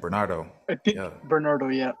hand. Bernardo. I think Bernardo,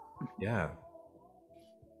 yeah. Yeah.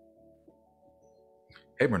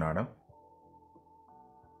 Hey, Bernardo.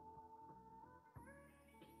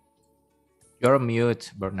 You're on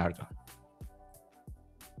mute, Bernardo.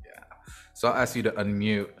 Yeah. So I'll ask you to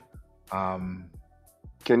unmute.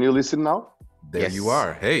 Can you listen now? There Yes. you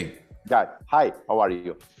are. Hey. Yeah. Hi, how are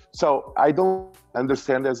you? So I don't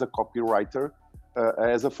understand as a copywriter,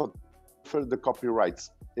 as a for the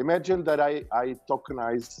copyrights. Imagine that I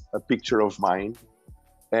tokenize a picture of mine,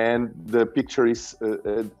 and the picture is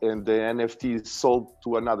and the NFT is sold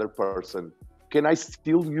to another person. Can I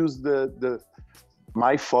still use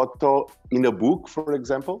my photo in a book, for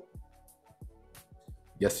example?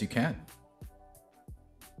 Yes, you can.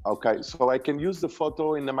 Okay, so I can use the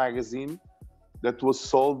photo in a magazine that was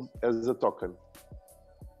sold as a token.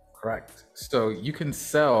 Correct. So you can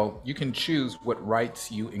choose what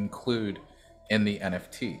rights you include in the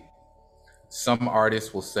NFT. Some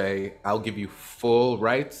artists will say, I'll give you full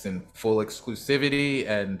rights and full exclusivity,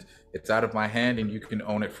 and it's out of my hand and you can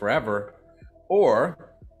own it forever.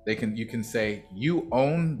 Or you can say, you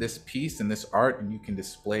own this piece and this art and you can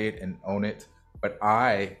display it and own it, but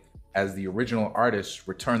I, as the original artist,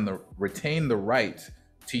 retain the right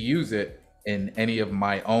to use it in any of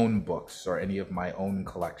my own books or any of my own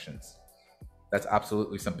collections. That's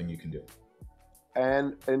absolutely something you can do.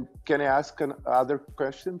 And can I ask another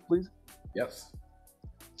question, please? Yes.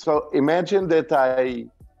 So imagine that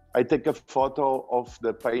I take a photo of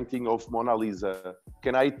the painting of Mona Lisa.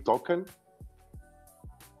 Can I token?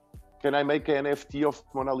 Can I make an NFT of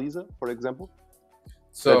Mona Lisa, for example?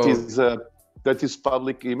 So that is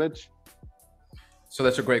public image. So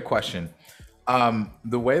that's a great question.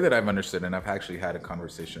 The way that I've understood, and I've actually had a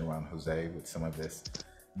conversation around Jose with some of this,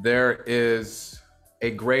 there is a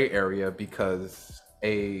gray area because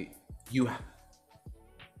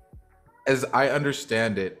as I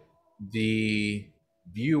understand it, the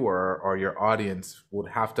viewer or your audience would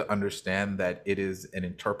have to understand that it is an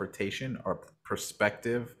interpretation or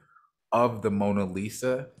perspective of the Mona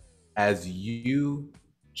Lisa as you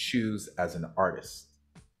choose as an artist,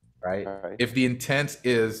 right? Right. If the intent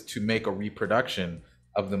is to make a reproduction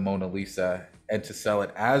of the Mona Lisa and to sell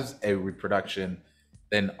it as a reproduction,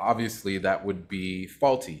 then obviously that would be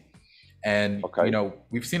faulty. And Okay.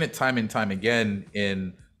 we've seen it time and time again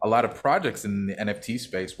in a lot of projects in the NFT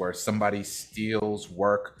space where somebody steals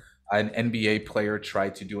work. An NBA player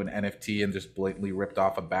tried to do an NFT and just blatantly ripped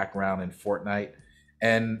off a background in Fortnite.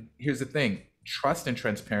 And here's the thing, trust and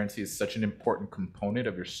transparency is such an important component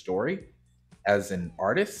of your story as an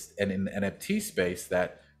artist and in the NFT space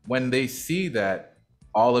that when they see that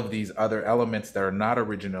all of these other elements that are not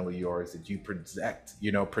originally yours that you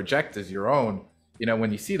project as your own,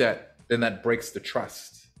 when you see that, then that breaks the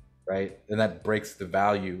trust, right? And that breaks the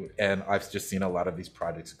value. And I've just seen a lot of these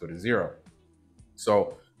projects go to zero.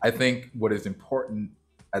 So I think what is important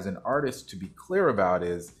as an artist to be clear about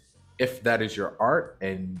is if that is your art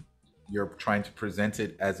and you're trying to present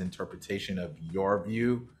it as interpretation of your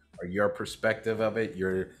view or your perspective of it,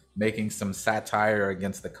 you're making some satire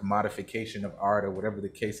against the commodification of art or whatever the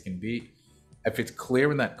case can be. If it's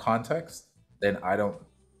clear in that context, then I don't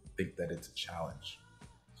think that it's a challenge.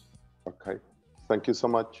 Okay, thank you so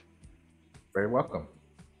much. Very welcome.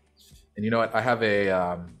 And you know what? I have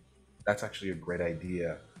that's actually a great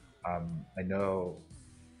idea. I know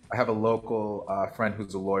I have a local friend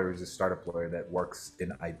who's a lawyer, who's a startup lawyer that works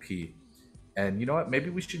in IP. And you know what? Maybe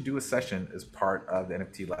we should do a session as part of the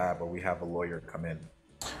NFT Lab where we have a lawyer come in.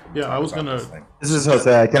 Yeah, I was gonna. This is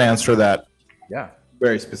Jose. I can answer that. Yeah.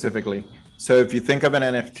 Very specifically. So if you think of an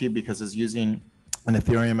NFT because it's using an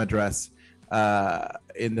Ethereum address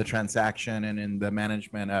in the transaction and in the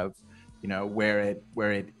management of, where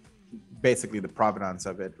it basically the provenance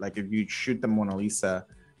of it. Like if you shoot the Mona Lisa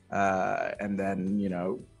and then, you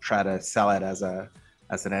know, try to sell it as an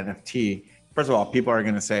NFT. First of all, people are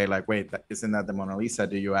going to say like, wait, isn't that the Mona Lisa?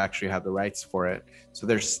 Do you actually have the rights for it? So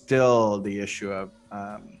there's still the issue of,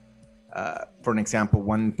 for an example,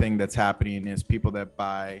 one thing that's happening is people that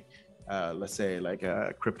buy, let's say like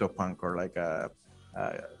a CryptoPunk or like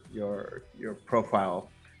your profile,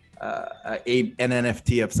 an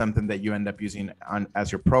NFT of something that you end up using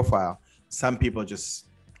as your profile. Some people just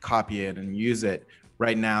copy it and use it.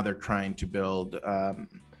 Right now, they're trying to build.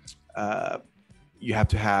 You have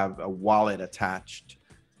to have a wallet attached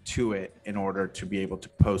to it in order to be able to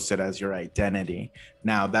post it as your identity.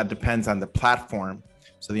 Now that depends on the platform.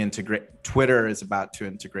 So Twitter is about to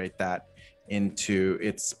integrate that into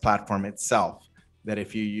its platform itself. That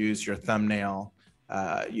if you use your thumbnail,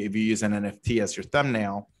 if you use an NFT as your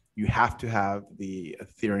thumbnail, you have to have the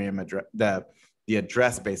Ethereum address, the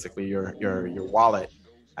address, basically your wallet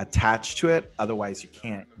attached to it. Otherwise, you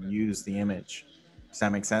can't use the image. Does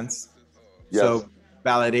that make sense? Yes. So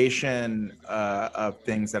validation of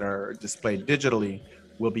things that are displayed digitally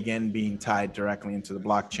will begin being tied directly into the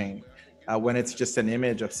blockchain. When it's just an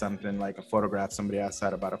image of something like a photograph, somebody asked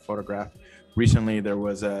that about a photograph. Recently, there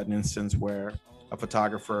was an instance where a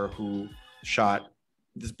photographer who shot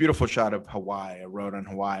this beautiful shot of Hawaii, a road on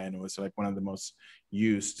Hawaii, and it was like one of the most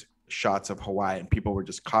used shots of Hawaii, and people were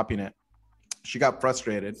just copying it. She got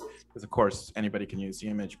frustrated because, of course, anybody can use the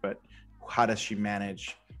image, but how does she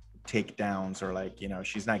manage takedowns, or like, you know,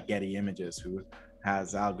 she's not Getty Images, who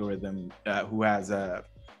has algorithm, who has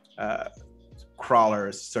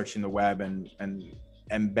crawlers searching the web and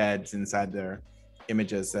embeds inside their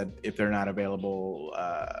images that if they're not available,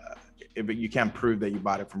 if you can't prove that you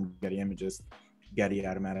bought it from Getty Images, Getty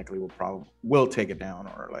automatically will take it down,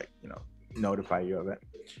 or like, you know, notify you of it.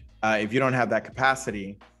 If you don't have that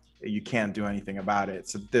capacity, you can't do anything about it.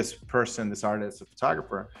 So this person, this artist, the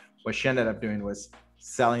photographer, what she ended up doing was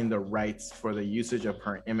selling the rights for the usage of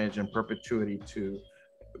her image in perpetuity to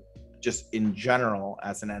just in general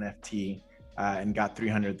as an NFT, and got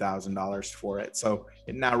 $300,000 for it. So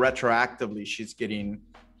now retroactively, she's getting,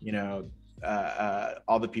 you know,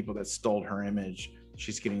 all the people that stole her image,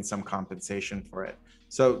 she's getting some compensation for it.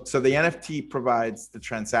 So the NFT provides the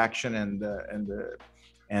transaction and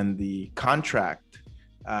the contract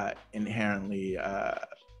inherently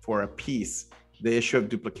for a piece. The issue of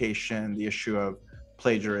duplication, the issue of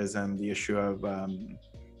plagiarism, the issue of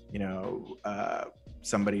you know,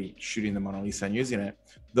 somebody shooting the Mona Lisa and using it,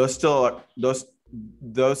 those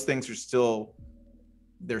things are still,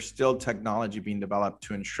 there's still technology being developed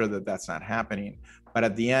to ensure that that's not happening. But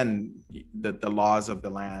at the end, the laws of the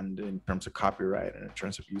land in terms of copyright and in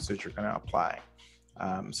terms of usage are going to apply.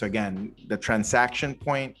 So again, the transaction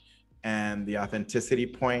point and the authenticity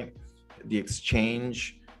point, the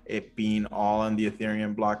exchange, it being all on the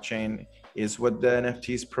Ethereum blockchain is what the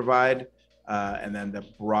NFTs provide. And then the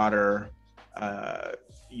broader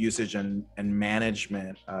usage and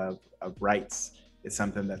management of rights is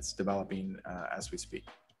something that's developing as we speak.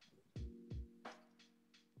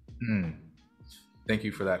 Thank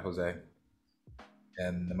you for that, Jose.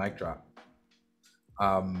 And the mic drop.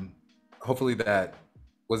 Hopefully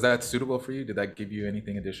was that suitable for you? Did that give you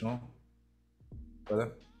anything additional,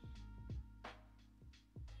 brother?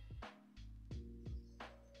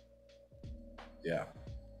 Yeah.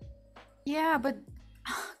 Yeah, but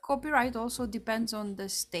copyright also depends on the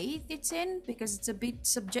state it's in, because it's a bit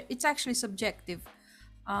it's actually subjective.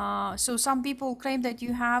 So some people claim that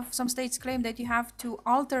some states claim that you have to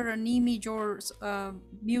alter an image or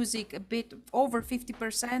music a bit over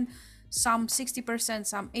 50%, some 60%,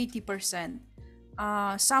 some 80%.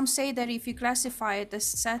 Some say that if you classify it as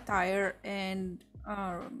satire and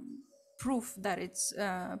proof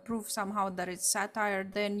somehow that it's satire,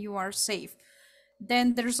 then you are safe.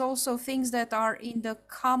 Then there's also things that are in the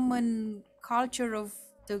common culture of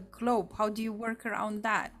the globe. How do you work around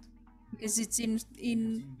that? Because it's in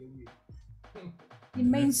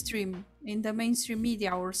mainstream, in the mainstream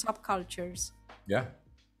media or subcultures. Yeah,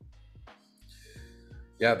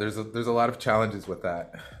 there's a lot of challenges with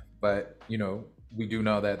that, but you know, we do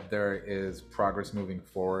know that there is progress moving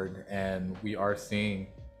forward, and we are seeing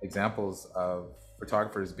examples of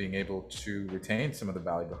photographers being able to retain some of the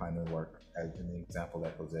value behind their work, as in the example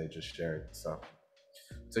that Jose just shared. So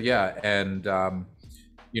yeah, and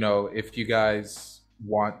you know, if you guys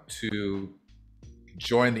want to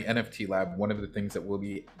join the NFT Lab, one of the things that we'll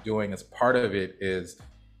be doing as part of it is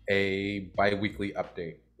a bi-weekly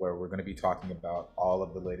update where we're going to be talking about all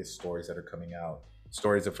of the latest stories that are coming out,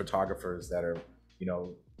 stories of photographers that are, you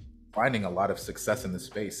know, finding a lot of success in the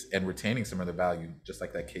space and retaining some of the value, just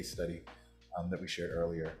like that case study that we shared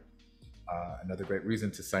earlier. Another great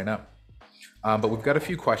reason to sign up. But we've got a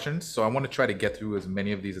few questions, so I want to try to get through as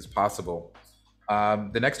many of these as possible.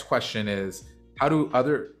 The next question is, how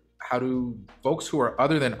do folks who are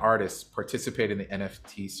other than artists participate in the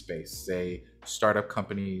NFT space, say startup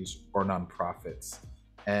companies or nonprofits?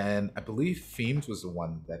 And I believe Themes was the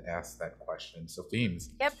one that asked that question. So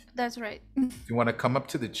Themes, Yep, that's right. if you want to come up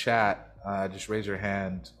to the chat, just raise your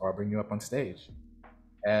hand or I'll bring you up on stage.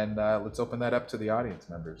 And let's open that up to the audience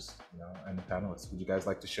members, and the panelists. Would you guys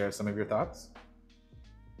like to share some of your thoughts?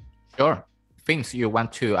 Sure. Things you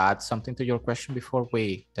want to add something to your question before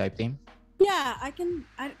we dive in? Yeah, I can.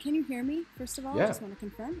 Can you hear me? First of all, Yeah. I just want to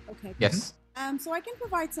confirm. Okay. Yes. So I can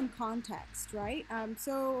provide some context, right?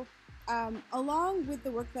 Along with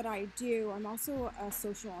the work that I do, I'm also a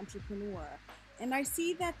social entrepreneur, and I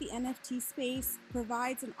see that the NFT space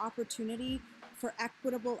provides an opportunity for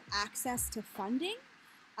equitable access to funding,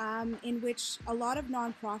 in which a lot of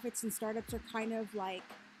nonprofits and startups are kind of like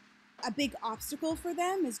a big obstacle for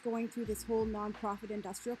them is going through this whole nonprofit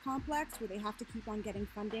industrial complex where they have to keep on getting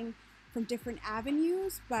funding from different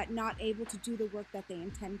avenues, but not able to do the work that they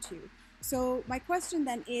intend to. So my question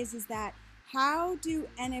then is that how do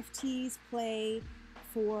NFTs play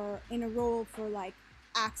in a role for like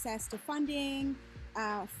access to funding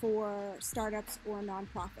for startups or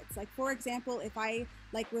nonprofits? Like, for example, if I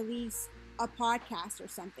like release a podcast or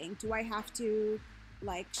something, do I have to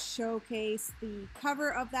like showcase the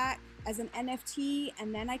cover of that as an NFT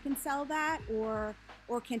and then I can sell that, or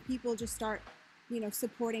can people just start,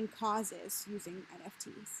 supporting causes using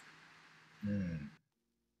NFTs?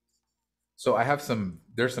 So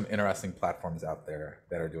there's some interesting platforms out there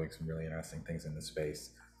that are doing some really interesting things in the space,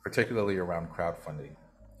 particularly around crowdfunding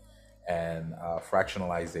and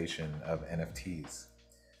fractionalization of NFTs.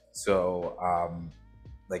 So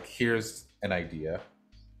like here's an idea.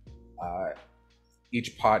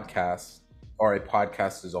 Each podcast or a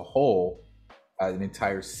podcast as a whole, an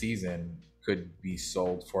entire season could be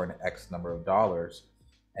sold for an X number of dollars,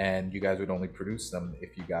 and you guys would only produce them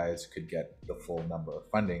if you guys could get the full number of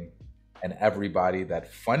funding, and everybody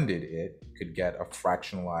that funded it could get a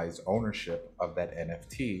fractionalized ownership of that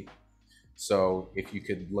NFT. So if you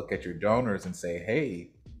could look at your donors and say,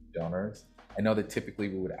 hey, donors, I know that typically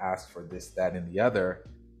we would ask for this, that, and the other,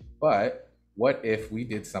 but what if we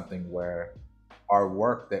did something where our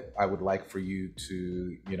work that I would like for you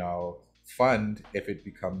to, fund, if it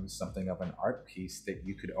becomes something of an art piece that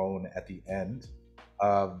you could own at the end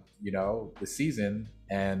of, the season,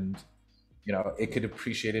 and, it could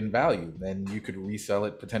appreciate in value, then you could resell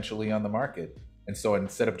it potentially on the market. And so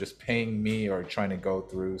instead of just paying me or trying to go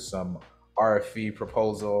through some RFE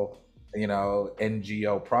proposal,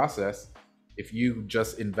 NGO process, if you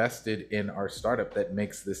just invested in our startup that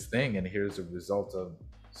makes this thing, and here's a result of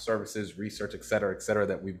services, research, et cetera,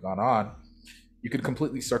 that we've gone on, you could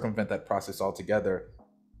completely circumvent that process altogether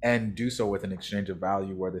and do so with an exchange of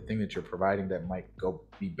value where the thing that you're providing that might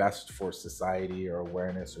be best for society or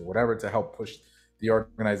awareness or whatever to help push the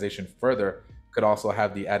organization further could also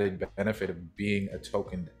have the added benefit of being a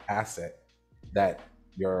tokened asset that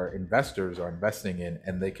your investors are investing in,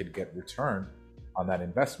 and they could get return on that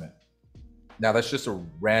investment. Now, that's just a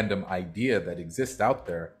random idea that exists out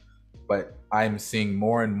there, but I'm seeing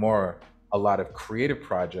more and more a lot of creative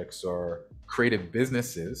projects or creative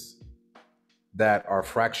businesses that are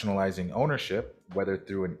fractionalizing ownership, whether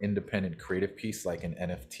through an independent creative piece like an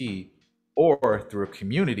NFT or through a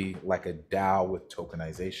community like a DAO with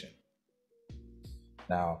tokenization.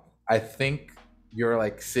 Now, I think you're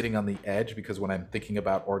like sitting on the edge, because when I'm thinking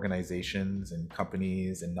about organizations and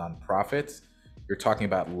companies and nonprofits, you're talking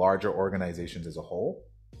about larger organizations as a whole.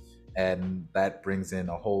 And that brings in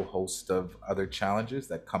a whole host of other challenges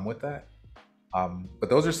that come with that. But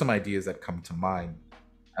those are some ideas that come to mind.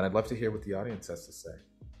 And I'd love to hear what the audience has to say.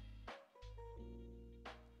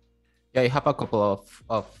 Yeah, I have a couple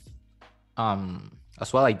of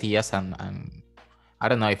as well ideas and I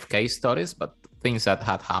don't know if case studies, but things that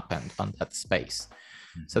had happened on that space.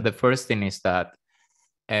 Mm-hmm. So the first thing is that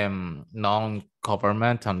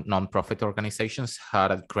non-government and non-profit organizations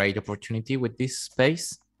had a great opportunity with this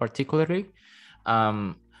space particularly.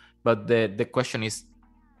 But the question is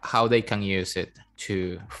how they can use it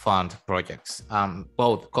to fund projects.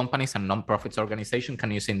 Both companies and non-profits organizations can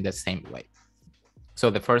use it in the same way. So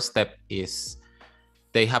the first step is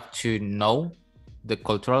they have to know the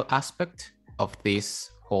cultural aspect of this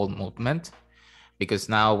whole movement, because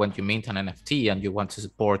now when you mint an NFT and you want to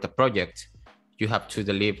support a project, you have to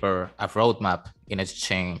deliver a roadmap in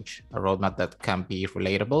exchange, a roadmap that can be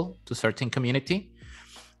relatable to certain community.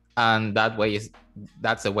 And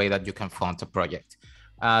that's the way that you can fund a project.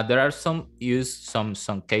 There are some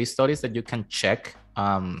case studies that you can check.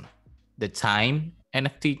 The Time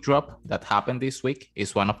NFT drop that happened this week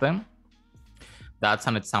is one of them. That's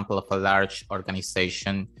an example of a large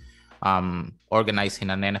organization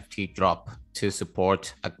organizing an NFT drop to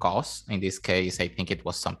support a cause. In this case, I think it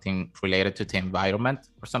was something related to the environment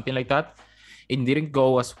or something like that. It didn't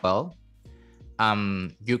go as well.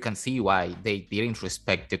 You can see why. They didn't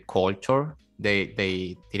respect the culture.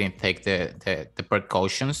 They didn't take the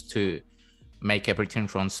precautions to make everything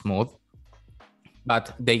run smooth,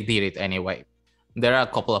 but they did it anyway. There are a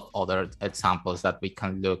couple of other examples that we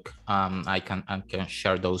can look. I can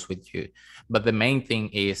share those with you. But the main thing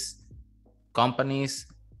is companies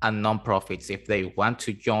and nonprofits, if they want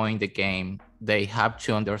to join the game, they have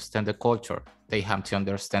to understand the culture. They have to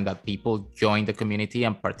understand that people join the community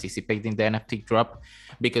and participate in the NFT drop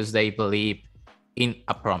because they believe in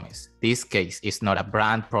a promise. This case is not a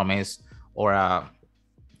brand promise or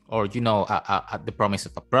the promise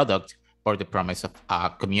of a product or the promise of a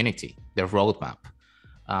community, the roadmap.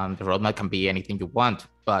 The roadmap can be anything you want,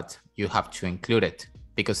 but you have to include it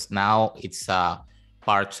because now it's a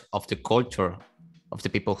part of the culture of the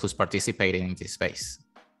people who's participating in this space.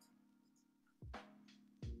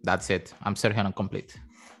 That's it. I'm Sergio and complete.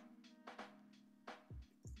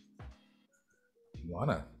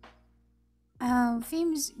 Luana.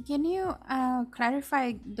 Fims, can you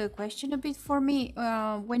clarify the question a bit for me?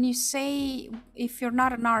 When you say if you're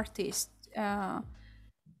not an artist, does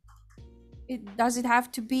it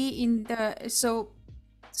have to be in the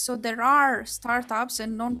so there are startups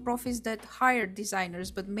and non-profits that hire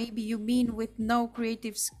designers, but maybe you mean with no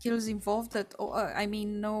creative skills involved, that I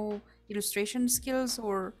mean no illustration skills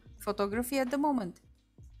or photography at the moment?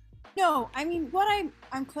 No, I mean, what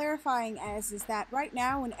I'm clarifying is that right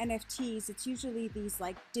now in NFTs, it's usually these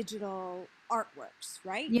like digital artworks,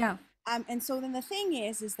 right? Yeah. And so then the thing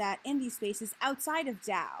is that in these spaces outside of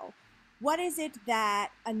DAO, what is it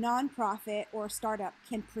that a nonprofit or startup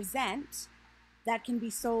can present that can be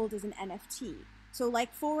sold as an NFT? So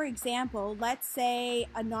like, for example, let's say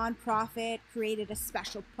a nonprofit created a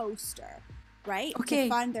special poster, right? Okay. To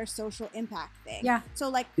fund their social impact thing. Yeah. So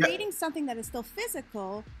like creating something that is still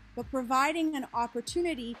physical, but providing an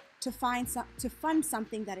opportunity to fund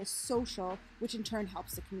something that is social, which in turn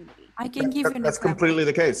helps the community. I can give you an That's example. completely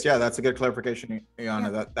the case. Yeah, that's a good clarification,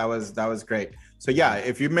 Iana. Yeah. That was great. So yeah,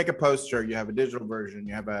 if you make a poster, you have a digital version,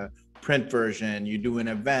 you have a print version, you do an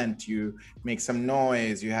event, you make some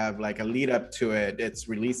noise, you have like a lead up to it, it's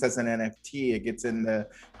released as an NFT, it gets in the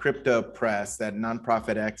crypto press that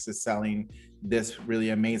nonprofit X is selling this really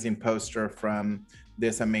amazing poster from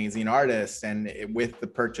this amazing artist, and with the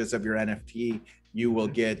purchase of your NFT, you will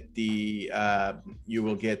get the a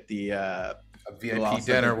VIP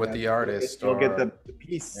dinner with the artist. You'll get the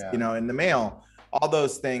piece, in the mail. All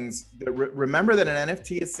those things. Remember that an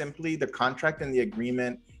NFT is simply the contract and the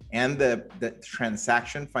agreement and the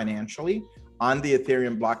transaction financially on the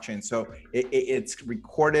Ethereum blockchain. So it's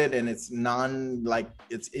recorded and it's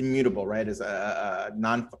it's immutable, right? It's a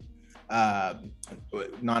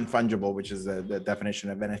non-fungible, which is the definition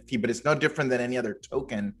of NFT, but it's no different than any other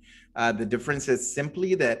token. The difference is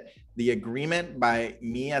simply that the agreement by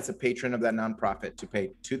me as a patron of that nonprofit to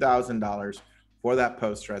pay $2,000 for that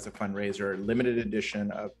poster as a fundraiser, limited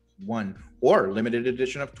edition of 1 or limited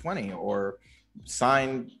edition of 20, or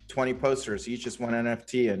sign 20 posters, each is 1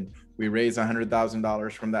 NFT, and we raise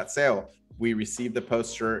 $100,000 from that sale. We receive the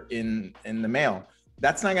poster in the mail.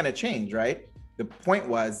 That's not going to change, right? The point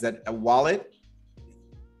was that a wallet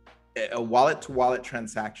to wallet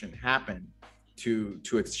transaction happened to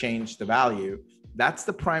exchange the value. That's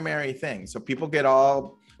the primary thing. So people get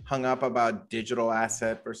all hung up about digital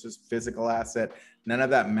asset versus physical asset. None of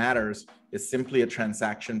that matters. It's simply a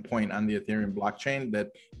transaction point on the Ethereum blockchain that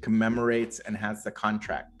commemorates and has the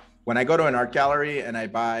contract. When I go to an art gallery and I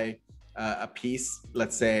buy a piece,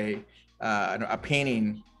 let's say a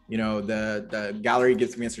painting, the gallery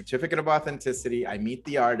gives me a certificate of authenticity. I meet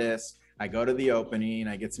the artist. I go to the opening.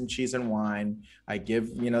 I get some cheese and wine. I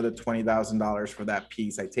give the $20,000 for that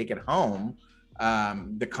piece. I take it home.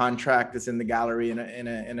 The contract is in the gallery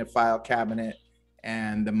in a file cabinet,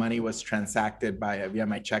 and the money was transacted via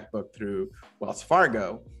my checkbook through Wells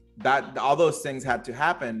Fargo. That all those things had to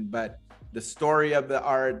happen, but the story of the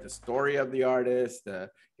art, the story of the artist,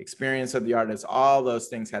 the experience of the artist, all those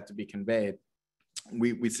things had to be conveyed.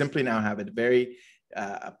 We simply now have a very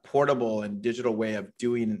portable and digital way of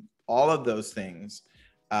doing all of those things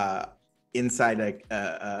inside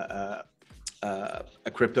a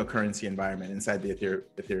cryptocurrency environment, inside the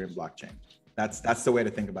Ethereum blockchain. That's the way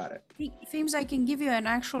to think about it. Themes, I can give you an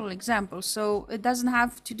actual example. So it doesn't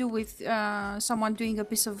have to do with someone doing a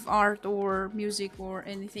piece of art or music or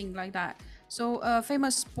anything like that. So a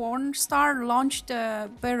famous porn star launched a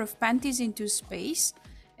pair of panties into space,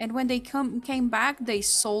 and when they came back, they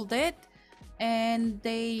sold it, and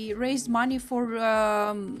they raised money for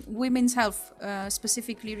women's health,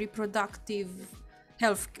 specifically reproductive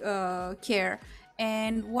health care.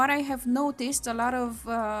 And what I have noticed, a lot of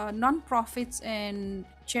non-profits and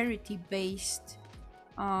charity-based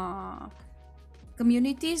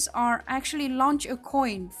communities are actually launch a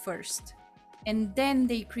coin first, and then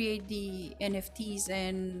they create the NFTs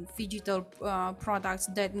and digital products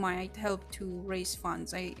that might help to raise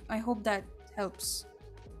funds. I hope that helps.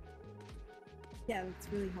 Yeah, that's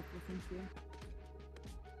really helpful. Thank you.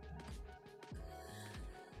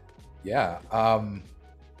 Yeah.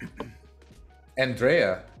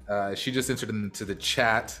 Andrea, she just entered into the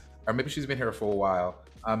chat, or maybe she's been here for a while,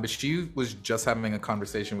 but she was just having a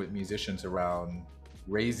conversation with musicians around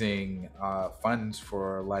raising funds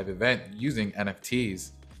for a live event using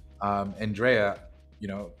NFTs. Andrea,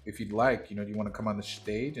 if you'd like, do you want to come on the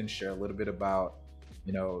stage and share a little bit about,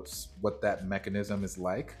 what that mechanism is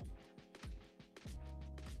like?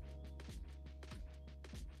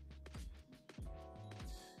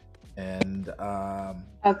 And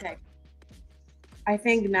okay, I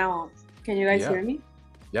think now, can you guys hear me?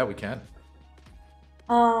 Yeah, we can.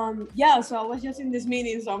 Yeah, so I was just in this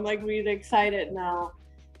meeting, so I'm like really excited now.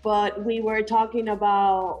 But we were talking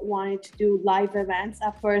about wanting to do live events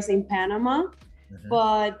at first in Panama,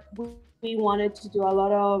 but we wanted to do a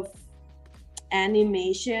lot of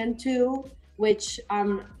animation too, which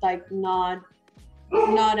I'm like not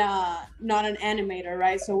an animator,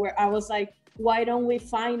 right? So I was like, why don't we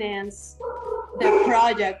finance the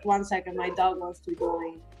project? One second, my dog wants to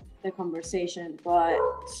join the conversation, but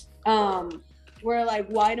we're like,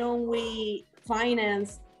 why don't we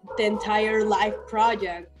finance the entire live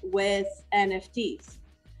project with NFTs?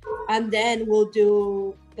 And then we'll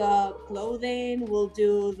do the clothing, we'll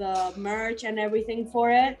do the merch and everything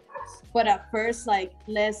for it. But at first, like,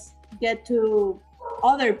 let's get to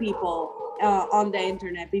other people on the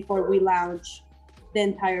internet before we launch the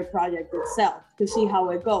entire project itself, to see how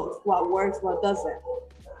it goes, what works, what doesn't.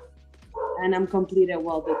 And I'm completed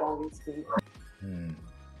well with all these things.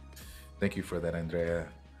 Thank you for that, Andrea.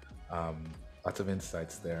 Lots of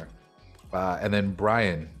insights there. And then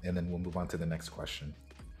Brian, and then we'll move on to the next question.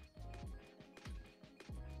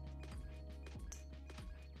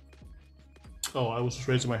 Oh, I was just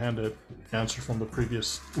raising my hand to answer from one of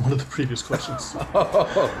the previous questions.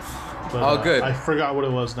 But, all good. I forgot what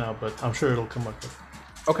it was now, but I'm sure it'll come up.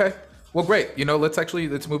 Okay. Well, great.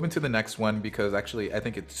 Let's move into the next one, because actually I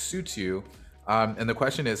think it suits you. And the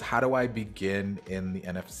question is, how do I begin in the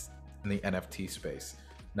NFT space?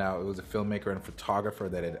 Now, it was a filmmaker and photographer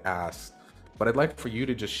that had asked, but I'd like for you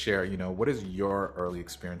to just share, what has your early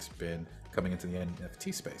experience been coming into the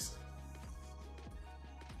NFT space?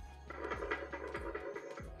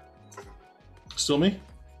 Still me?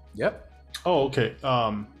 Yep. Oh, okay.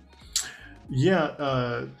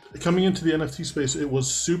 Coming into the NFT space, it was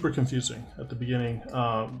super confusing at the beginning,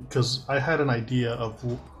 because I had an idea of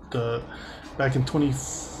back in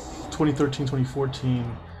 2013,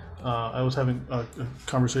 2014, I was having a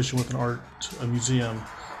conversation with a museum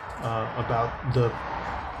about the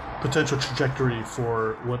potential trajectory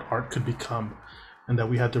for what art could become, and that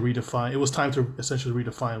we had to redefine. It was time to essentially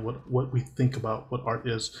redefine what we think about what art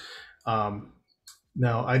is.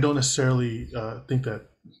 Now, I don't necessarily think that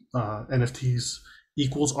NFTs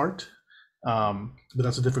equals art, but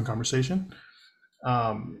that's a different conversation.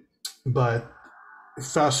 But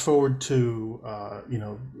fast forward to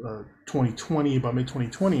 2020, about mid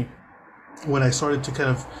 2020, when I started to kind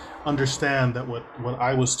of understand that what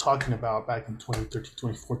I was talking about back in 2013,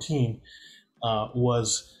 2014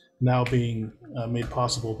 was now being made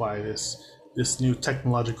possible by this new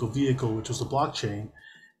technological vehicle, which was the blockchain.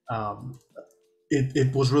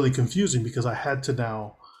 It was really confusing, because I had to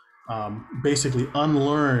now basically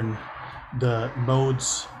unlearn the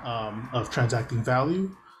modes of transacting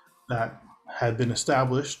value that had been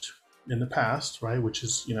established in the past, right? Which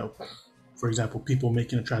is, for example, people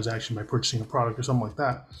making a transaction by purchasing a product or something like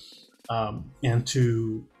that, and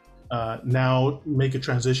to now make a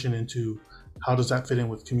transition into how does that fit in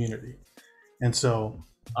with community. And so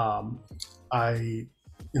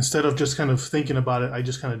instead of just kind of thinking about it, I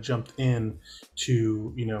just kind of jumped in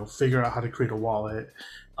to, figure out how to create a wallet.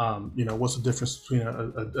 What's the difference between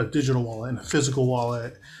a digital wallet and a physical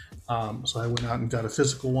wallet? So I went out and got a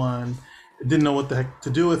physical one. Didn't know what the heck to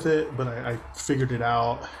do with it, but I figured it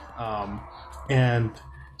out. And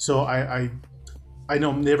So I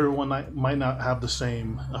know everyone might not have the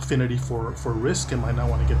same affinity for risk and might not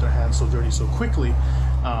want to get their hands so dirty so quickly.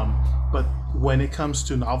 But when it comes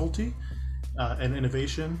to novelty and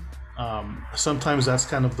innovation, sometimes that's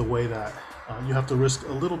kind of the way that you have to risk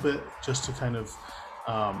a little bit just to kind of,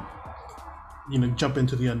 jump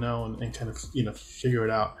into the unknown and kind of, figure it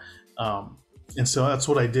out. And so that's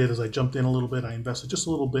what I did is I jumped in a little bit. I invested just a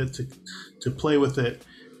little bit to play with it.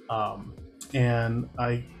 And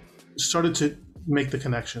I started to make the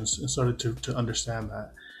connections and started to understand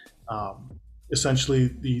that essentially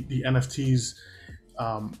the NFTs,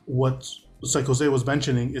 it's like Jose was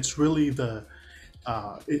mentioning, it's really the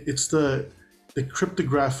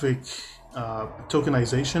cryptographic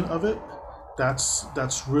tokenization of it.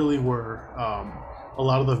 That's really where a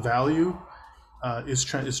lot of the value is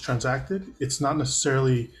transacted. It's not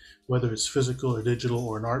necessarily whether it's physical or digital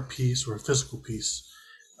or an art piece or a physical piece.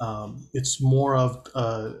 It's more of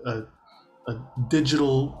a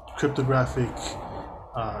digital cryptographic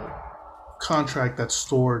contract that's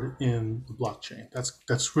stored in the blockchain.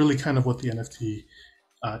 That's really kind of what the NFT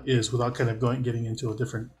is, without kind of getting into a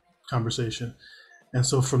different conversation. And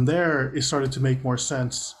so from there, it started to make more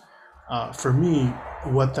sense for me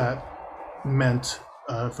what that meant,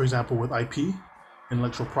 for example, with IP,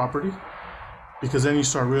 intellectual property, because then you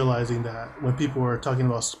start realizing that when people are talking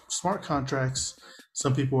about smart contracts,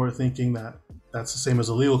 some people are thinking that that's the same as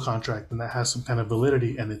a legal contract and that has some kind of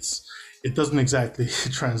validity, and it doesn't exactly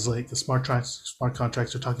translate. The smart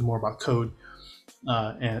contracts are talking more about code,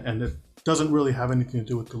 and it doesn't really have anything to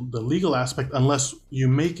do with the legal aspect unless you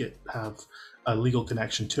make it have a legal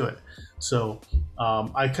connection to it. So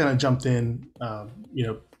I kind of jumped in,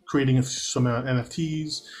 creating some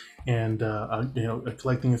NFTs and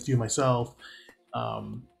collecting a few myself,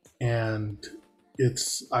 and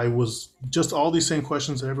I was just all these same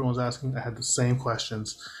questions that everyone's asking. I had the same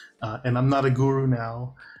questions, and I'm not a guru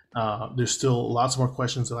now. There's still lots more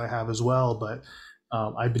questions that I have as well, but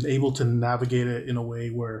I've been able to navigate it in a way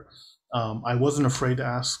where I wasn't afraid to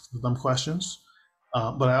ask the dumb questions,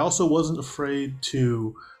 but I also wasn't afraid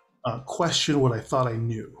to question what I thought I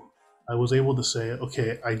knew. I was able to say,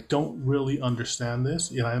 okay, I don't really understand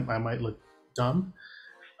this. I might look dumb,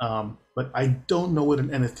 but I don't know what an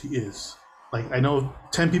NFT is. Like, I know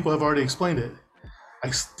 10 people have already explained it.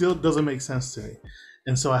 It still doesn't make sense to me.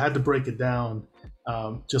 And so I had to break it down,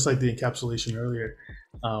 just like the encapsulation earlier,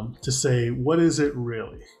 to say, what is it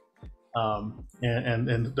really?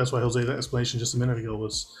 And that's why Jose's explanation just a minute ago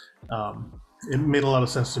was, it made a lot of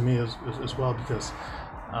sense to me as well, because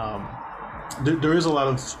there is a lot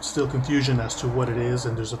of still confusion as to what it is,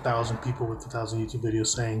 and there's 1,000 people with 1,000 YouTube videos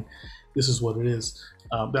saying this is what it is.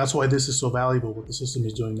 That's why this is so valuable, what the system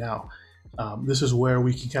is doing now. This is where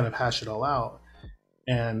we can kind of hash it all out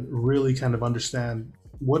and really kind of understand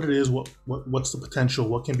what it is, what's the potential,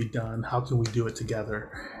 what can be done, how can we do it together,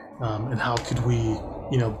 and how could we,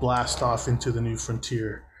 blast off into the new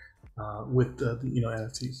frontier with the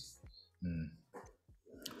NFTs.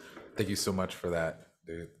 Thank you so much for that,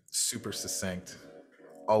 dude. Super succinct,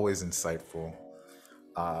 always insightful.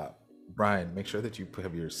 Brian, make sure that you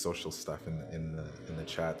have your social stuff in the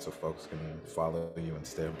chat so folks can follow you and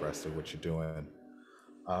stay abreast of what you're doing.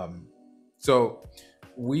 So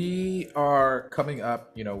we are coming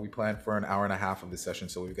up, we planned for an hour and a half of the session,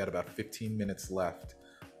 so we've got about 15 minutes left.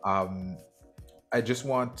 I just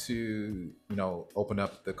want to, open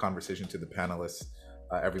up the conversation to the panelists,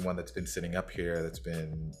 everyone that's been sitting up here, that's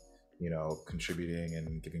been, contributing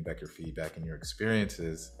and giving back your feedback and your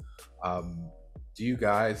experiences. Do you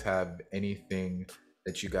guys have anything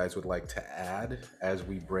that you guys would like to add as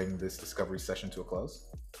we bring this discovery session to a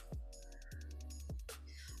close?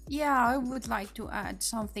 Yeah, I would like to add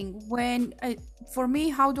something. For me,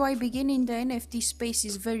 how do I begin in the NFT space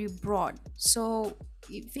is very broad. So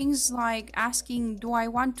things like asking, do I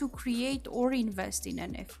want to create or invest in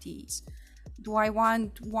NFTs? Do I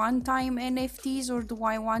want one-time NFTs, or do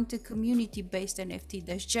I want a community-based NFT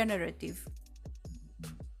that's generative?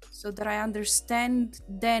 So that I understand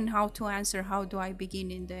then how to answer, how do I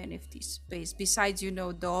begin in the NFT space? Besides,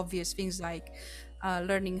 the obvious things like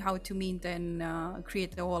learning how to mint and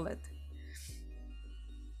create a wallet.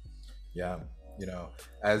 Yeah,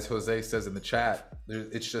 as Jose says in the chat,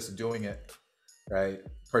 it's just doing it, right?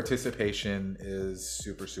 Participation is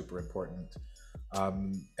super, super important.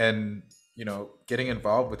 And getting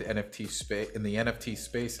involved with the NFT space in the NFT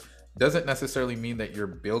space doesn't necessarily mean that you're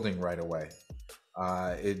building right away.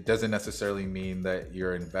 It doesn't necessarily mean that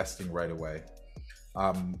you're investing right away.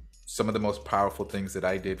 Some of the most powerful things that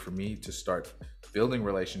I did for me to start building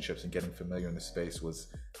relationships and getting familiar in the space was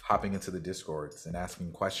hopping into the Discords and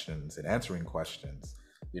asking questions and answering questions,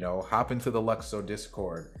 hop into the Luxo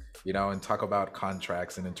Discord, and talk about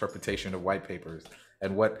contracts and interpretation of white papers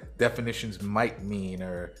and what definitions might mean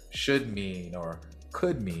or should mean or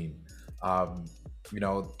could mean.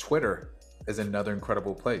 Twitter is another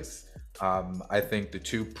incredible place. I think the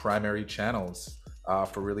two primary channels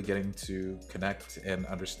for really getting to connect and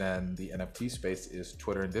understand the NFT space is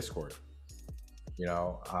Twitter and Discord.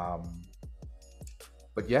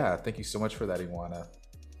 But yeah, thank you so much for that, Iguana.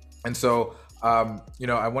 And so,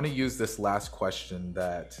 I want to use this last question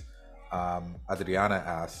that Adriana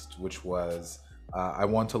asked, which was, I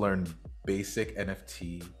want to learn basic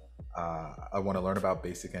NFT. I want to learn about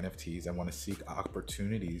basic NFTs. I want to seek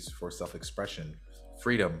opportunities for self-expression,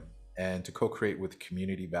 freedom, and to co-create with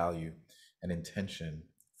community value and intention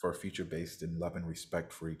for a future based in love and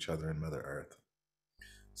respect for each other and Mother Earth.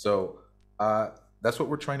 So that's what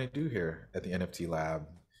we're trying to do here at the NFT Lab.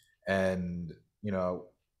 And,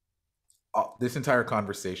 this entire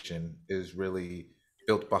conversation is really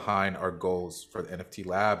built behind our goals for the NFT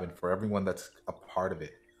Lab and for everyone that's a part of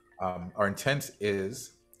it. Our intent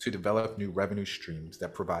is to develop new revenue streams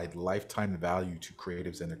that provide lifetime value to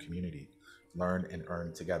creatives and their community, learn and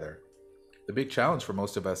earn together. The big challenge for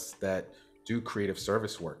most of us that do creative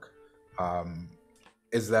service work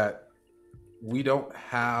is that we don't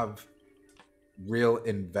have real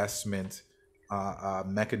investment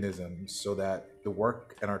mechanisms so that the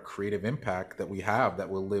work and our creative impact that we have that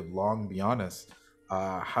will live long beyond us,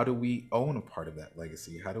 how do we own a part of that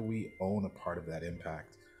legacy? How do we own a part of that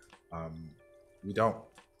impact? We don't.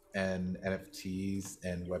 And NFTs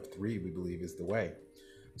and Web3, we believe, is the way.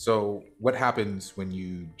 So what happens when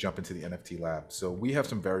you jump into the NFT Lab? So we have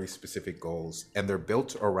some very specific goals, and they're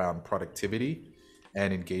built around productivity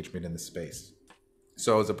and engagement in the space.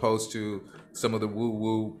 So as opposed to some of the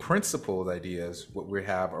woo-woo principled ideas, what we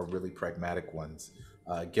have are really pragmatic ones.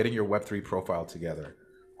 Getting your Web3 profile together,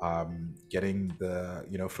 getting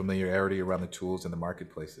the familiarity around the tools and the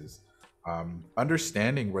marketplaces,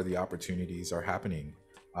 understanding where the opportunities are happening,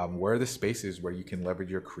 where are the spaces where you can leverage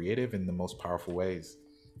your creative in the most powerful ways,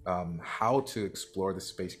 how to explore the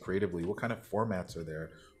space creatively, what kind of formats are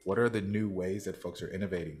there, what are the new ways that folks are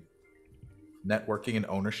innovating. Networking and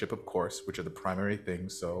ownership, of course, which are the primary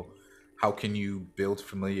things. So how can you build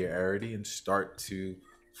familiarity and start to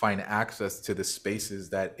find access to the spaces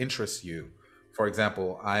that interest you? For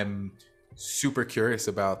example, I'm super curious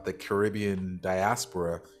about the Caribbean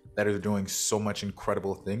diaspora that are doing so much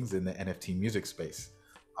incredible things in the NFT music space.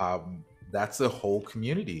 That's a whole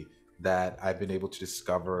community that I've been able to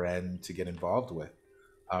discover and to get involved with,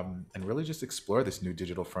 and really just explore this new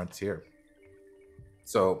digital frontier.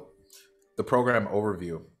 So the program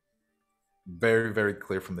overview, very, very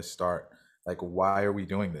clear from the start. Like, why are we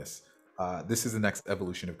doing this? This is the next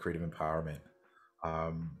evolution of creative empowerment.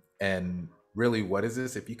 And really, what is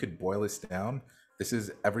this? If you could boil this down, this is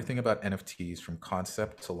everything about NFTs from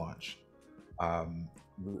concept to launch.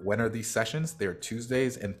 When are these sessions? They're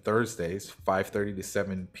Tuesdays and Thursdays, 5:30 to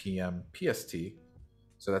 7 p.m. PST.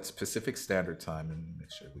 So that's Pacific Standard Time, and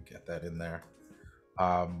make sure we get that in there.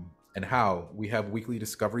 And how we have weekly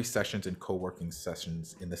discovery sessions and co-working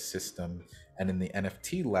sessions in the system and in the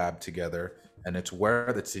NFT Lab together, and it's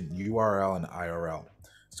where that's in URL and IRL.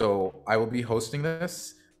 So I will be hosting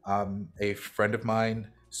this. A friend of mine,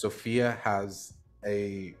 Sophia, has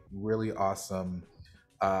a really awesome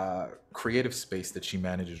creative space that she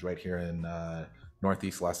manages right here in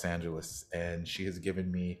Northeast Los Angeles, and she has given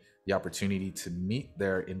me the opportunity to meet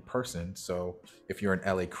there in person. So if you're an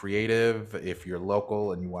LA creative, if you're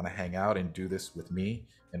local and you want to hang out and do this with me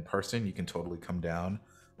in person, you can totally come down.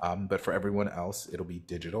 But for everyone else, it'll be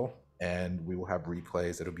digital, and we will have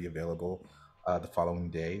replays that'll be available the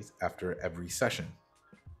following days after every session.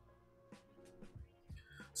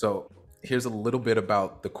 So here's a little bit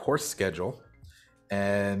about the course schedule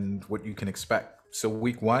and what you can expect. So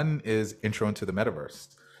week 1 is Intro into the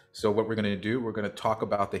Metaverse. So what we're going to do, we're going to talk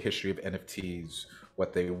about the history of NFTs,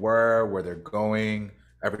 what they were, where they're going,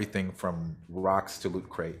 everything from rocks to Loot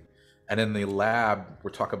Crate. And in the lab,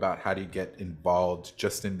 we'll talk about how do you get involved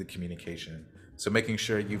just in the communication. So making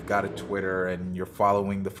sure you've got a Twitter and you're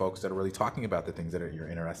following the folks that are really talking about the things that you're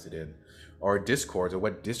interested in, or Discords, or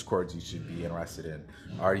what Discords you should be interested in.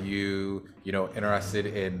 Are you, interested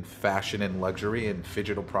in fashion and luxury and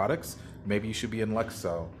digital products? Maybe you should be in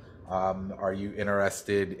Luxo. Are you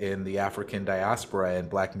interested in the African diaspora and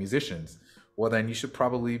Black musicians? Well, then you should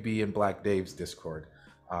probably be in Black Dave's Discord.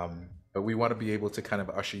 But we want to be able to kind of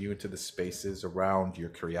usher you into the spaces around your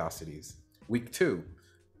curiosities. Week 2,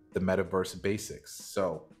 the Metaverse basics.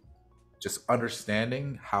 So just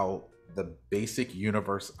understanding how the basic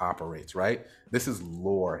universe operates, right? This is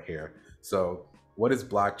lore here. So what is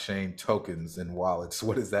blockchain, tokens, and wallets?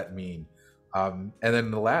 What does that mean? And then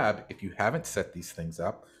in the lab, if you haven't set these things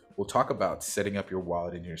up, we'll talk about setting up your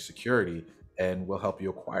wallet and your security, and we'll help you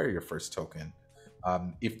acquire your first token.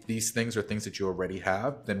 If these things are things that you already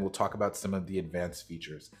have, then we'll talk about some of the advanced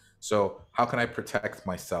features. So how can I protect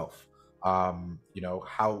myself?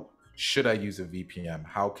 How should I use a VPN?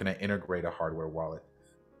 How can I integrate a hardware wallet?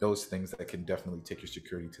 Those things that can definitely take your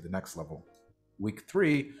security to the next level. Week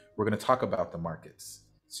 3, we're going to talk about the markets.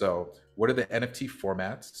 So what are the NFT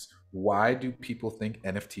formats? Why do people think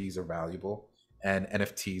NFTs are valuable, and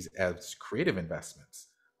NFTs as creative investments?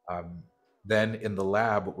 Then in the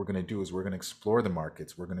lab, what we're going to do is we're going to explore the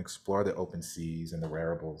markets. We're going to explore the open seas and the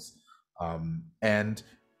wearables. And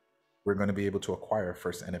we're going to be able to acquire a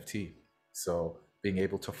first NFT. So being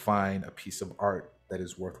able to find a piece of art that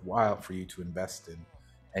is worthwhile for you to invest in,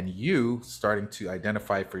 and you starting to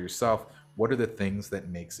identify for yourself, what are the things that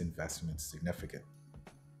makes investments significant?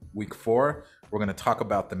 Week 4, we're going to talk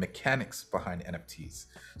about the mechanics behind NFTs.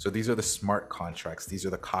 So these are the smart contracts. These are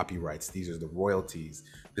the copyrights. These are the royalties.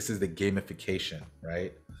 This is the gamification,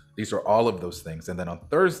 right? These are all of those things. And then on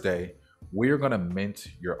Thursday, we're going to mint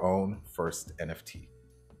your own first NFT.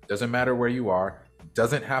 Doesn't matter where you are.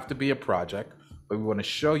 Doesn't have to be a project, but we want to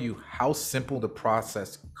show you how simple the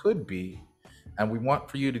process could be. And we want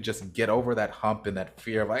for you to just get over that hump and that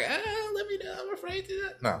fear of like, let me know, I'm afraid to do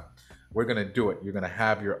that. No. We're going to do it. You're going to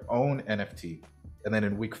have your own NFT. And then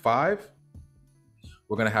in week 5,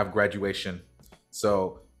 we're going to have graduation.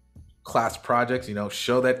 So class projects,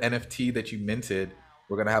 show that NFT that you minted.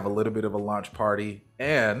 We're going to have a little bit of a launch party,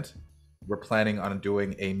 and we're planning on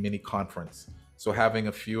doing a mini conference. So having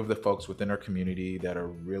a few of the folks within our community that are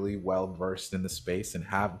really well versed in the space and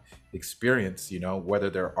have experience, whether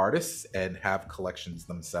they're artists and have collections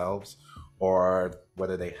themselves, or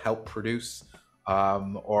whether they help produce,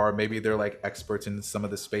 or maybe they're like experts in some of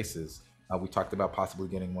the spaces. We talked about possibly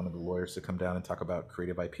getting one of the lawyers to come down and talk about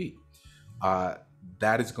creative IP.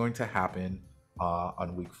 That is going to happen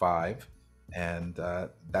on week 5, and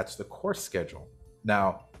that's the course schedule.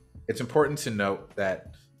 Now, it's important to note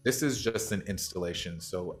that this is just an installation.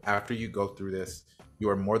 So after you go through this, you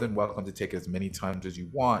are more than welcome to take as many times as you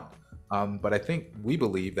want. But I think we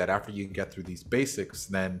believe that after you get through these basics,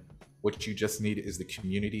 then what you just need is the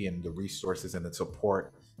community and the resources and the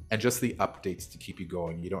support and just the updates to keep you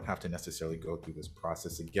going. You don't have to necessarily go through this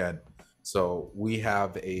process again. So we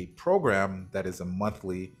have a program that is a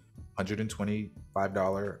monthly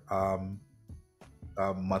 $125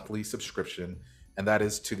 monthly subscription. And that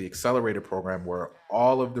is to the accelerator program, where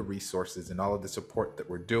all of the resources and all of the support that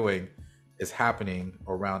we're doing is happening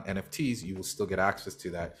around NFTs. You will still get access to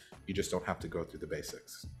that. You just don't have to go through the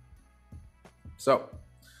basics. So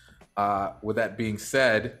with that being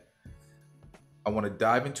said, I want to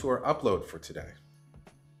dive into our upload for today.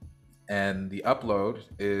 And the upload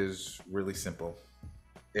is really simple.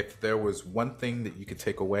 If there was one thing that you could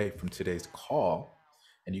take away from today's call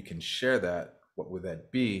and you can share that, what would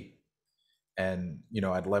that be? And,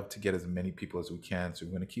 I'd love to get as many people as we can. So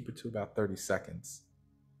we're going to keep it to about 30 seconds.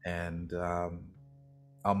 And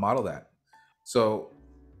I'll model that. So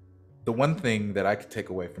the one thing that I could take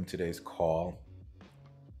away from today's call,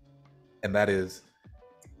 and that is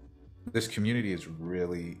this community is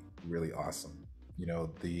really, really awesome.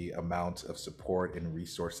 The amount of support and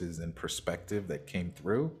resources and perspective that came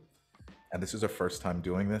through. And this is our first time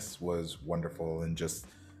doing this, was wonderful. And just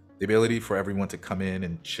the ability for everyone to come in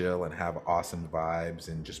and chill and have awesome vibes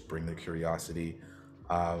and just bring their curiosity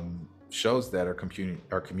shows that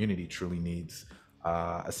our community truly needs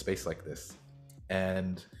a space like this.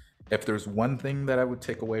 And if there's one thing that I would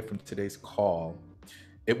take away from today's call,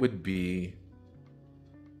 it would be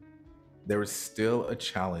there is still a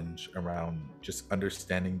challenge around just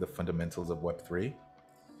understanding the fundamentals of Web3.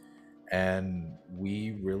 And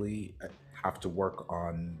we really have to work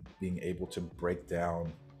on being able to break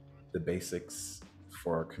down the basics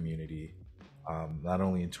for our community, not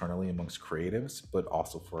only internally amongst creatives, but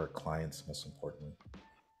also for our clients, most importantly,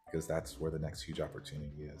 because that's where the next huge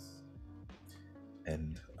opportunity is.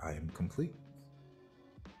 And I am complete.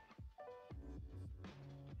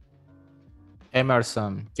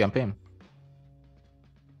 Emerson, jump in.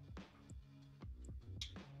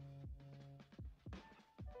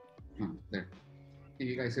 Oh, there. Can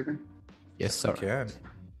you guys hear me? Yes, sir. Can.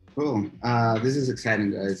 Cool. This is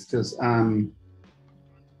exciting, guys, because I've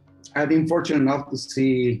been fortunate enough to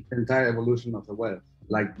see the entire evolution of the web,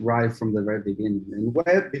 like right from the very beginning. And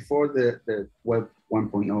web before the web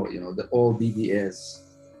 1.0, the old BBS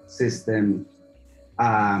system.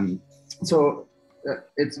 So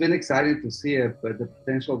it's been exciting to see it, but the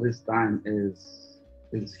potential this time is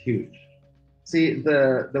huge. See,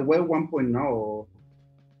 the Web 1.0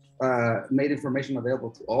 made information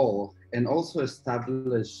available to all, and also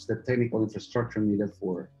established the technical infrastructure needed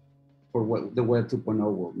for what the Web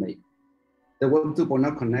 2.0 will make. The Web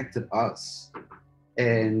 2.0 connected us,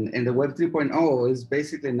 and the Web 3.0 is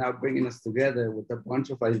basically now bringing us together with a bunch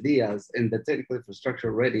of ideas and the technical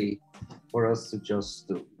infrastructure ready for us to just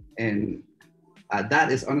do. And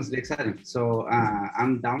that is honestly exciting. So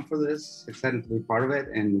I'm down for this, excited to be part of it,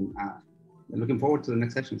 and looking forward to the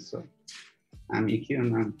next session. So I'm EQ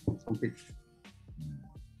and I'm complete.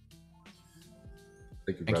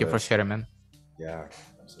 Thank you for sharing, man. Yeah,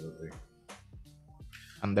 absolutely.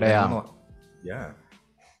 Andrea. Yeah.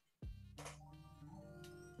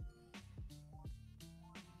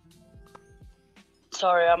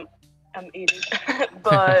 Sorry, I'm eating,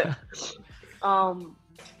 but I'm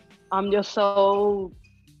just so,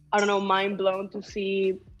 I don't know, mind blown to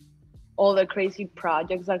see all the crazy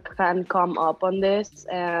projects that can come up on this.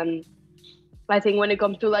 And I think when it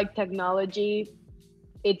comes to like technology,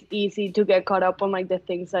 it's easy to get caught up on like the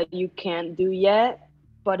things that you can't do yet,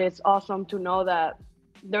 but it's awesome to know that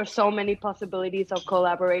there's so many possibilities of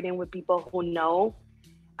collaborating with people who know,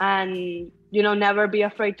 and you know, never be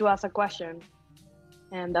afraid to ask a question.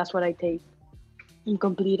 And that's what I take and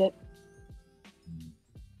complete it.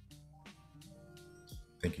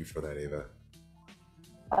 Thank you for that, Ava.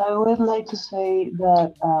 I would like to say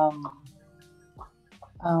that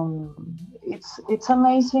it's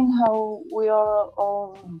amazing how we are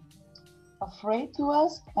all afraid to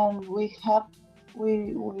ask, and we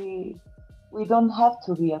don't have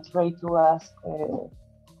to be afraid to ask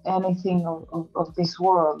anything of this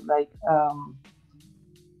world. Like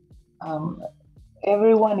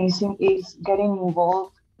everyone is getting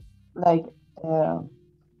involved, like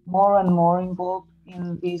more and more involved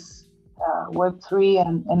in this Web3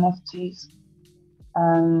 and NFTs,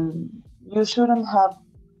 and you shouldn't have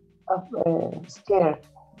scared.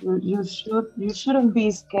 You shouldn't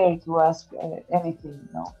be scared to ask anything,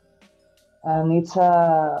 you know. And it's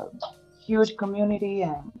a huge community,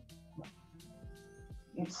 and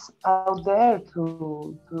it's out there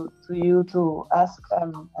to you to ask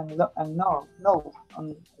and know and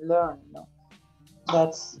learn. You know.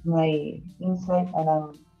 That's my insight, and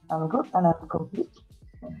I'm good and I'm complete.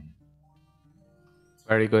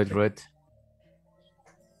 Very good, Ruth.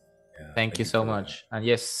 Yeah, thank you so much. And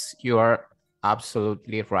yes, you are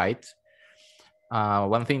absolutely right.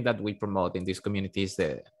 One thing that we promote in this community is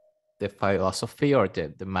the philosophy or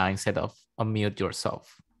the mindset of unmute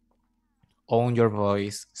yourself. Own your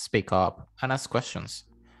voice, speak up, and ask questions.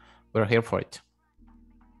 We're here for it.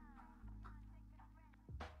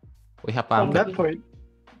 We have on that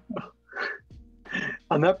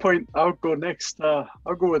point, I'll go next.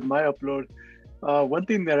 I'll go with my upload. One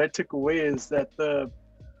thing that I took away is that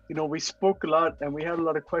we spoke a lot and we had a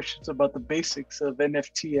lot of questions about the basics of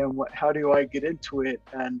NFT and how do I get into it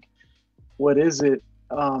and what is it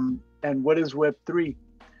and what is Web3.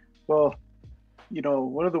 Well,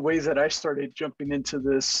 one of the ways that I started jumping into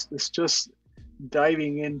this is just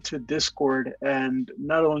diving into Discord, and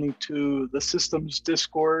not only to the systems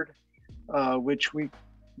Discord, which we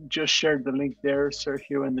just shared the link there,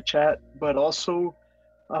 Sergio, in the chat, but also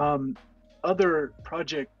other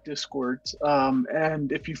project Discords.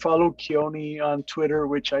 And if you follow Keone on Twitter,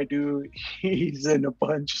 which I do, he's in a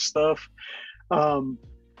bunch of stuff. And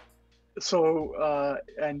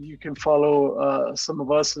you can follow some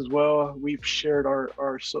of us as well. We've shared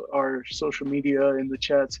our social media in the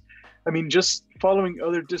chats. I mean, just following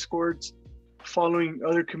other Discords, following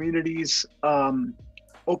other communities,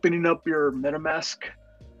 opening up your MetaMask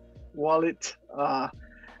wallet,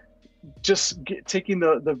 taking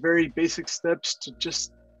the very basic steps to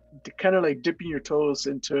kind of like dipping your toes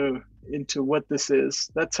into what this is.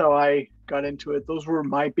 That's how I got into it. Those were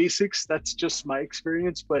my basics. That's just my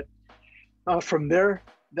experience. But from there,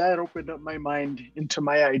 that opened up my mind into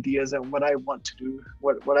my ideas and what I want to do,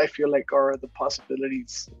 what I feel like are the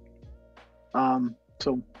possibilities.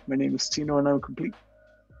 So my name is Tino and I'm complete.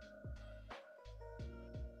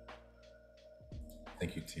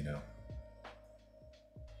 Thank you, Tino.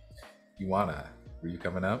 Ioana, were you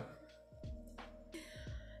coming up?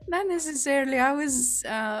 Not necessarily. I was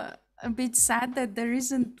a bit sad that there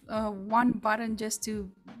isn't one button just to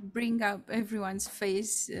bring up everyone's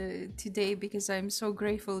face today, because I'm so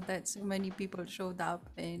grateful that so many people showed up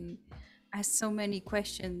and asked so many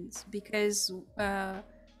questions, because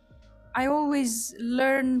I always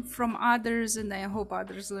learn from others and I hope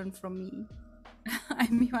others learn from me.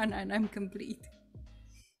 I'm Ioana and I'm complete.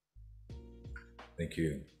 Thank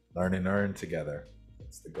you. Learn and earn together.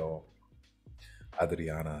 That's the goal.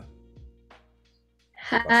 Adriana.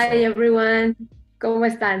 Hi everyone, ¿cómo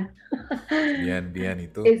están? Bien, bien, ¿y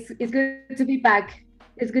tú? It's good to be back.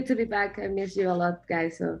 It's good to be back. I miss you a lot,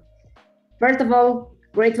 guys. So first of all,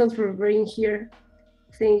 grateful for being here.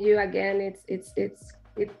 Seeing you again,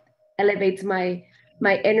 it elevates my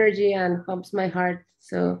energy and pumps my heart.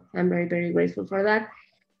 So I'm very grateful for that.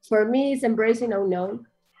 For me, it's embracing unknown.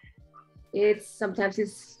 It's sometimes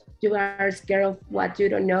you are scared of what you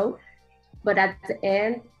don't know, but at the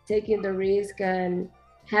end, taking the risk and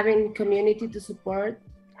having community to support,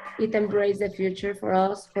 it embraces the future for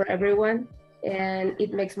us, for everyone, and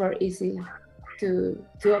it makes more easy to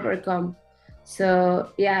overcome.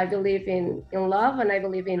 So yeah, I believe in love and I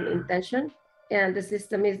believe in intention, and the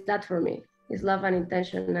system is that for me. It's love and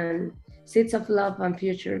intention and seeds of love and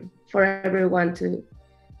future for everyone to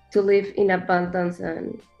live in abundance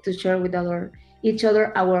and to share with each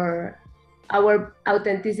other our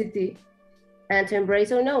authenticity and to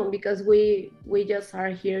embrace unknown because we just are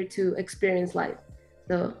here to experience life.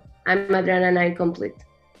 So I'm Adriana and I'm complete.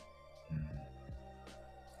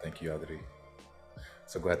 Thank you, Adri.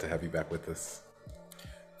 So glad to have you back with us.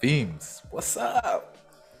 Themes, what's up?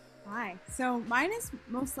 Hi. So mine is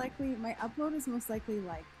most likely, my upload is most likely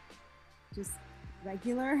like just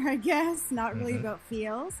regular, I guess, not really about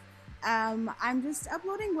feels. I'm just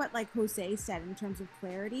uploading what like Jose said in terms of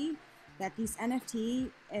clarity, that these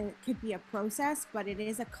NFT, it could be a process, but it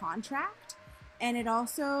is a contract. And it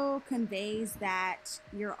also conveys that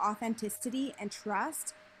your authenticity and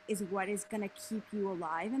trust is what is going to keep you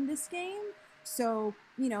alive in this game. So,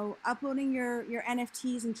 you know, uploading your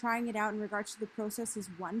NFTs and trying it out in regards to the process is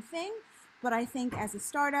one thing. But I think as a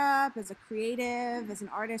startup, as a creative, as an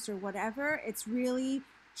artist or whatever, it's really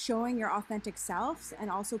showing your authentic selves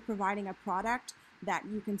and also providing a product that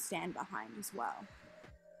you can stand behind as well.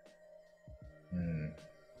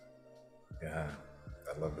 Yeah,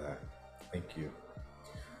 I love that. Thank you.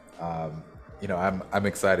 You know, I'm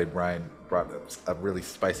excited. Brian brought up a really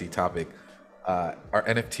spicy topic. Are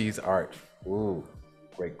NFTs art? Ooh,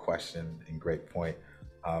 great question and great point.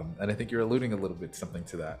 And I think you're alluding a little bit something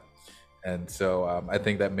to that. And so I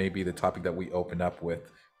think that may be the topic that we open up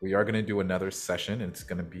with. We are going to do another session, and it's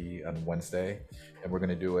going to be on Wednesday, and we're going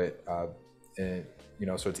to do it, you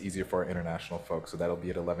know, so it's easier for our international folks. So that'll be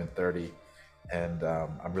at 11:30, and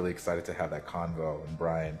I'm really excited to have that convo. And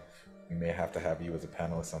Brian, we may have to have you as a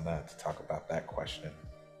panelist on that to talk about that question.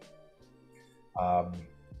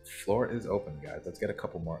 Floor is open, guys. Let's get a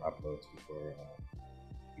couple more uploads before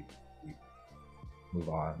we move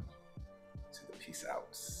on to the peace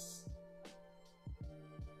outs.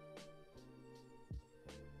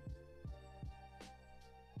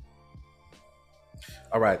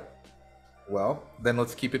 All right. Well, then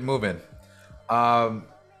let's keep it moving.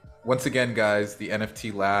 Once again, guys, the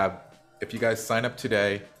NFT Lab, if you guys sign up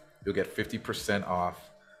today, you'll get 50%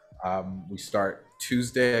 off. We start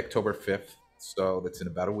Tuesday, October 5th. So that's in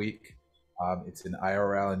about a week. It's in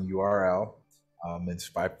IRL and URL. It's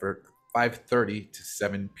 5:30 to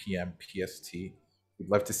 7 p.m. PST. We'd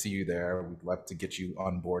love to see you there. We'd love to get you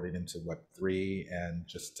onboarded into Web3 and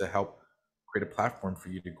just to help create a platform for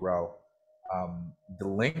you to grow. The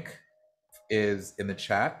link is in the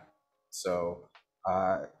chat. So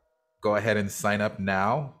go ahead and sign up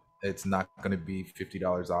now. It's not going to be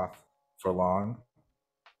 $50 off for long.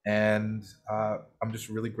 And I'm just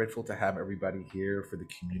really grateful to have everybody here, for the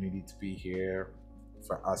community to be here,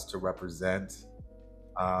 for us to represent.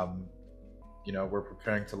 You know, we're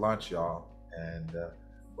preparing to launch, y'all, and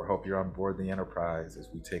we hope you're on board the enterprise as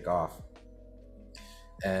we take off.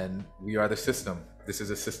 And we are the system. This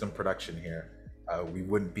is a system production here. We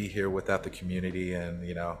wouldn't be here without the community, and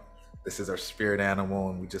you know, this is our spirit animal,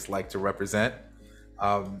 and we just like to represent.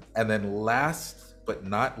 And then last but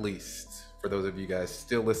not least, for those of you guys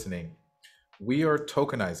still listening, we are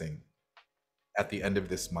tokenizing at the end of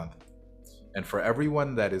this month. And for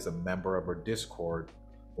everyone that is a member of our Discord,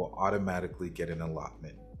 will automatically get an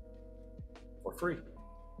allotment for free,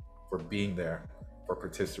 for being there, for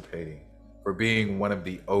participating, for being one of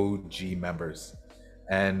the OG members.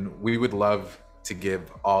 And we would love to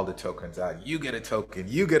give all the tokens out. You get a token,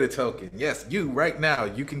 you get a token. Yes, you right now,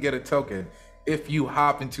 you can get a token if you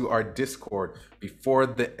hop into our Discord before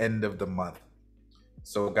the end of the month.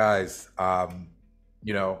 So guys,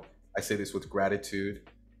 you know, I say this with gratitude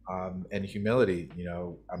and humility. You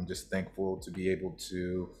know, I'm just thankful to be able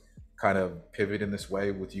to kind of pivot in this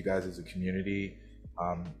way with you guys as a community.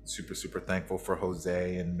 Super thankful for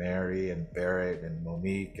Jose and Mary and Barrett and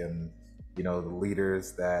Monique and, you know, the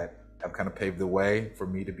leaders that have kind of paved the way for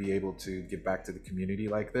me to be able to get back to the community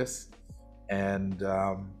like this. And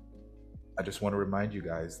I just want to remind you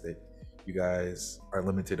guys that you guys are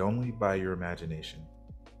limited only by your imagination.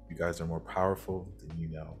 You guys are more powerful than you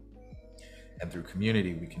know. And through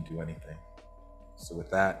community, we can do anything. So with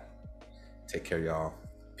that, take care, y'all.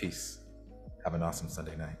 Peace. Have an awesome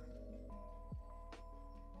Sunday night.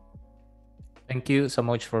 Thank you so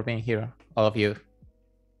much for being here, all of you.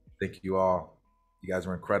 Thank you all. You guys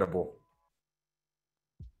were incredible.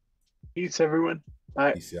 Peace, everyone.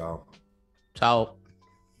 Bye. Peace, y'all. Ciao.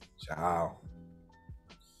 Ciao.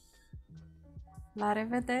 La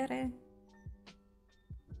rivedere.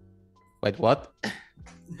 Wait, what?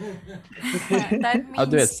 That How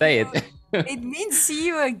do I means say it? it means see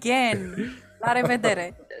you again. La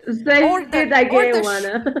rivedere. Say Or it the- again, or the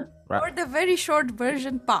Juana. Or the very short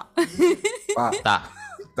version, pa. Ta.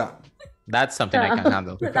 Ta. That's something I can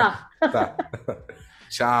handle. Ta. Ta.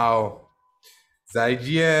 Ciao.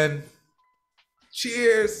 Zaijian.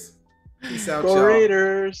 Cheers. Peace out, Go y'all.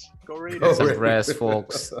 Raiders. Go Raiders. Get some rest,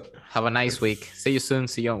 folks. Have a nice week. See you soon.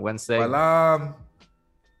 See you on Wednesday. Salam.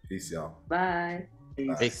 Peace, y'all. Bye.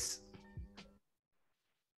 Peace. Peace.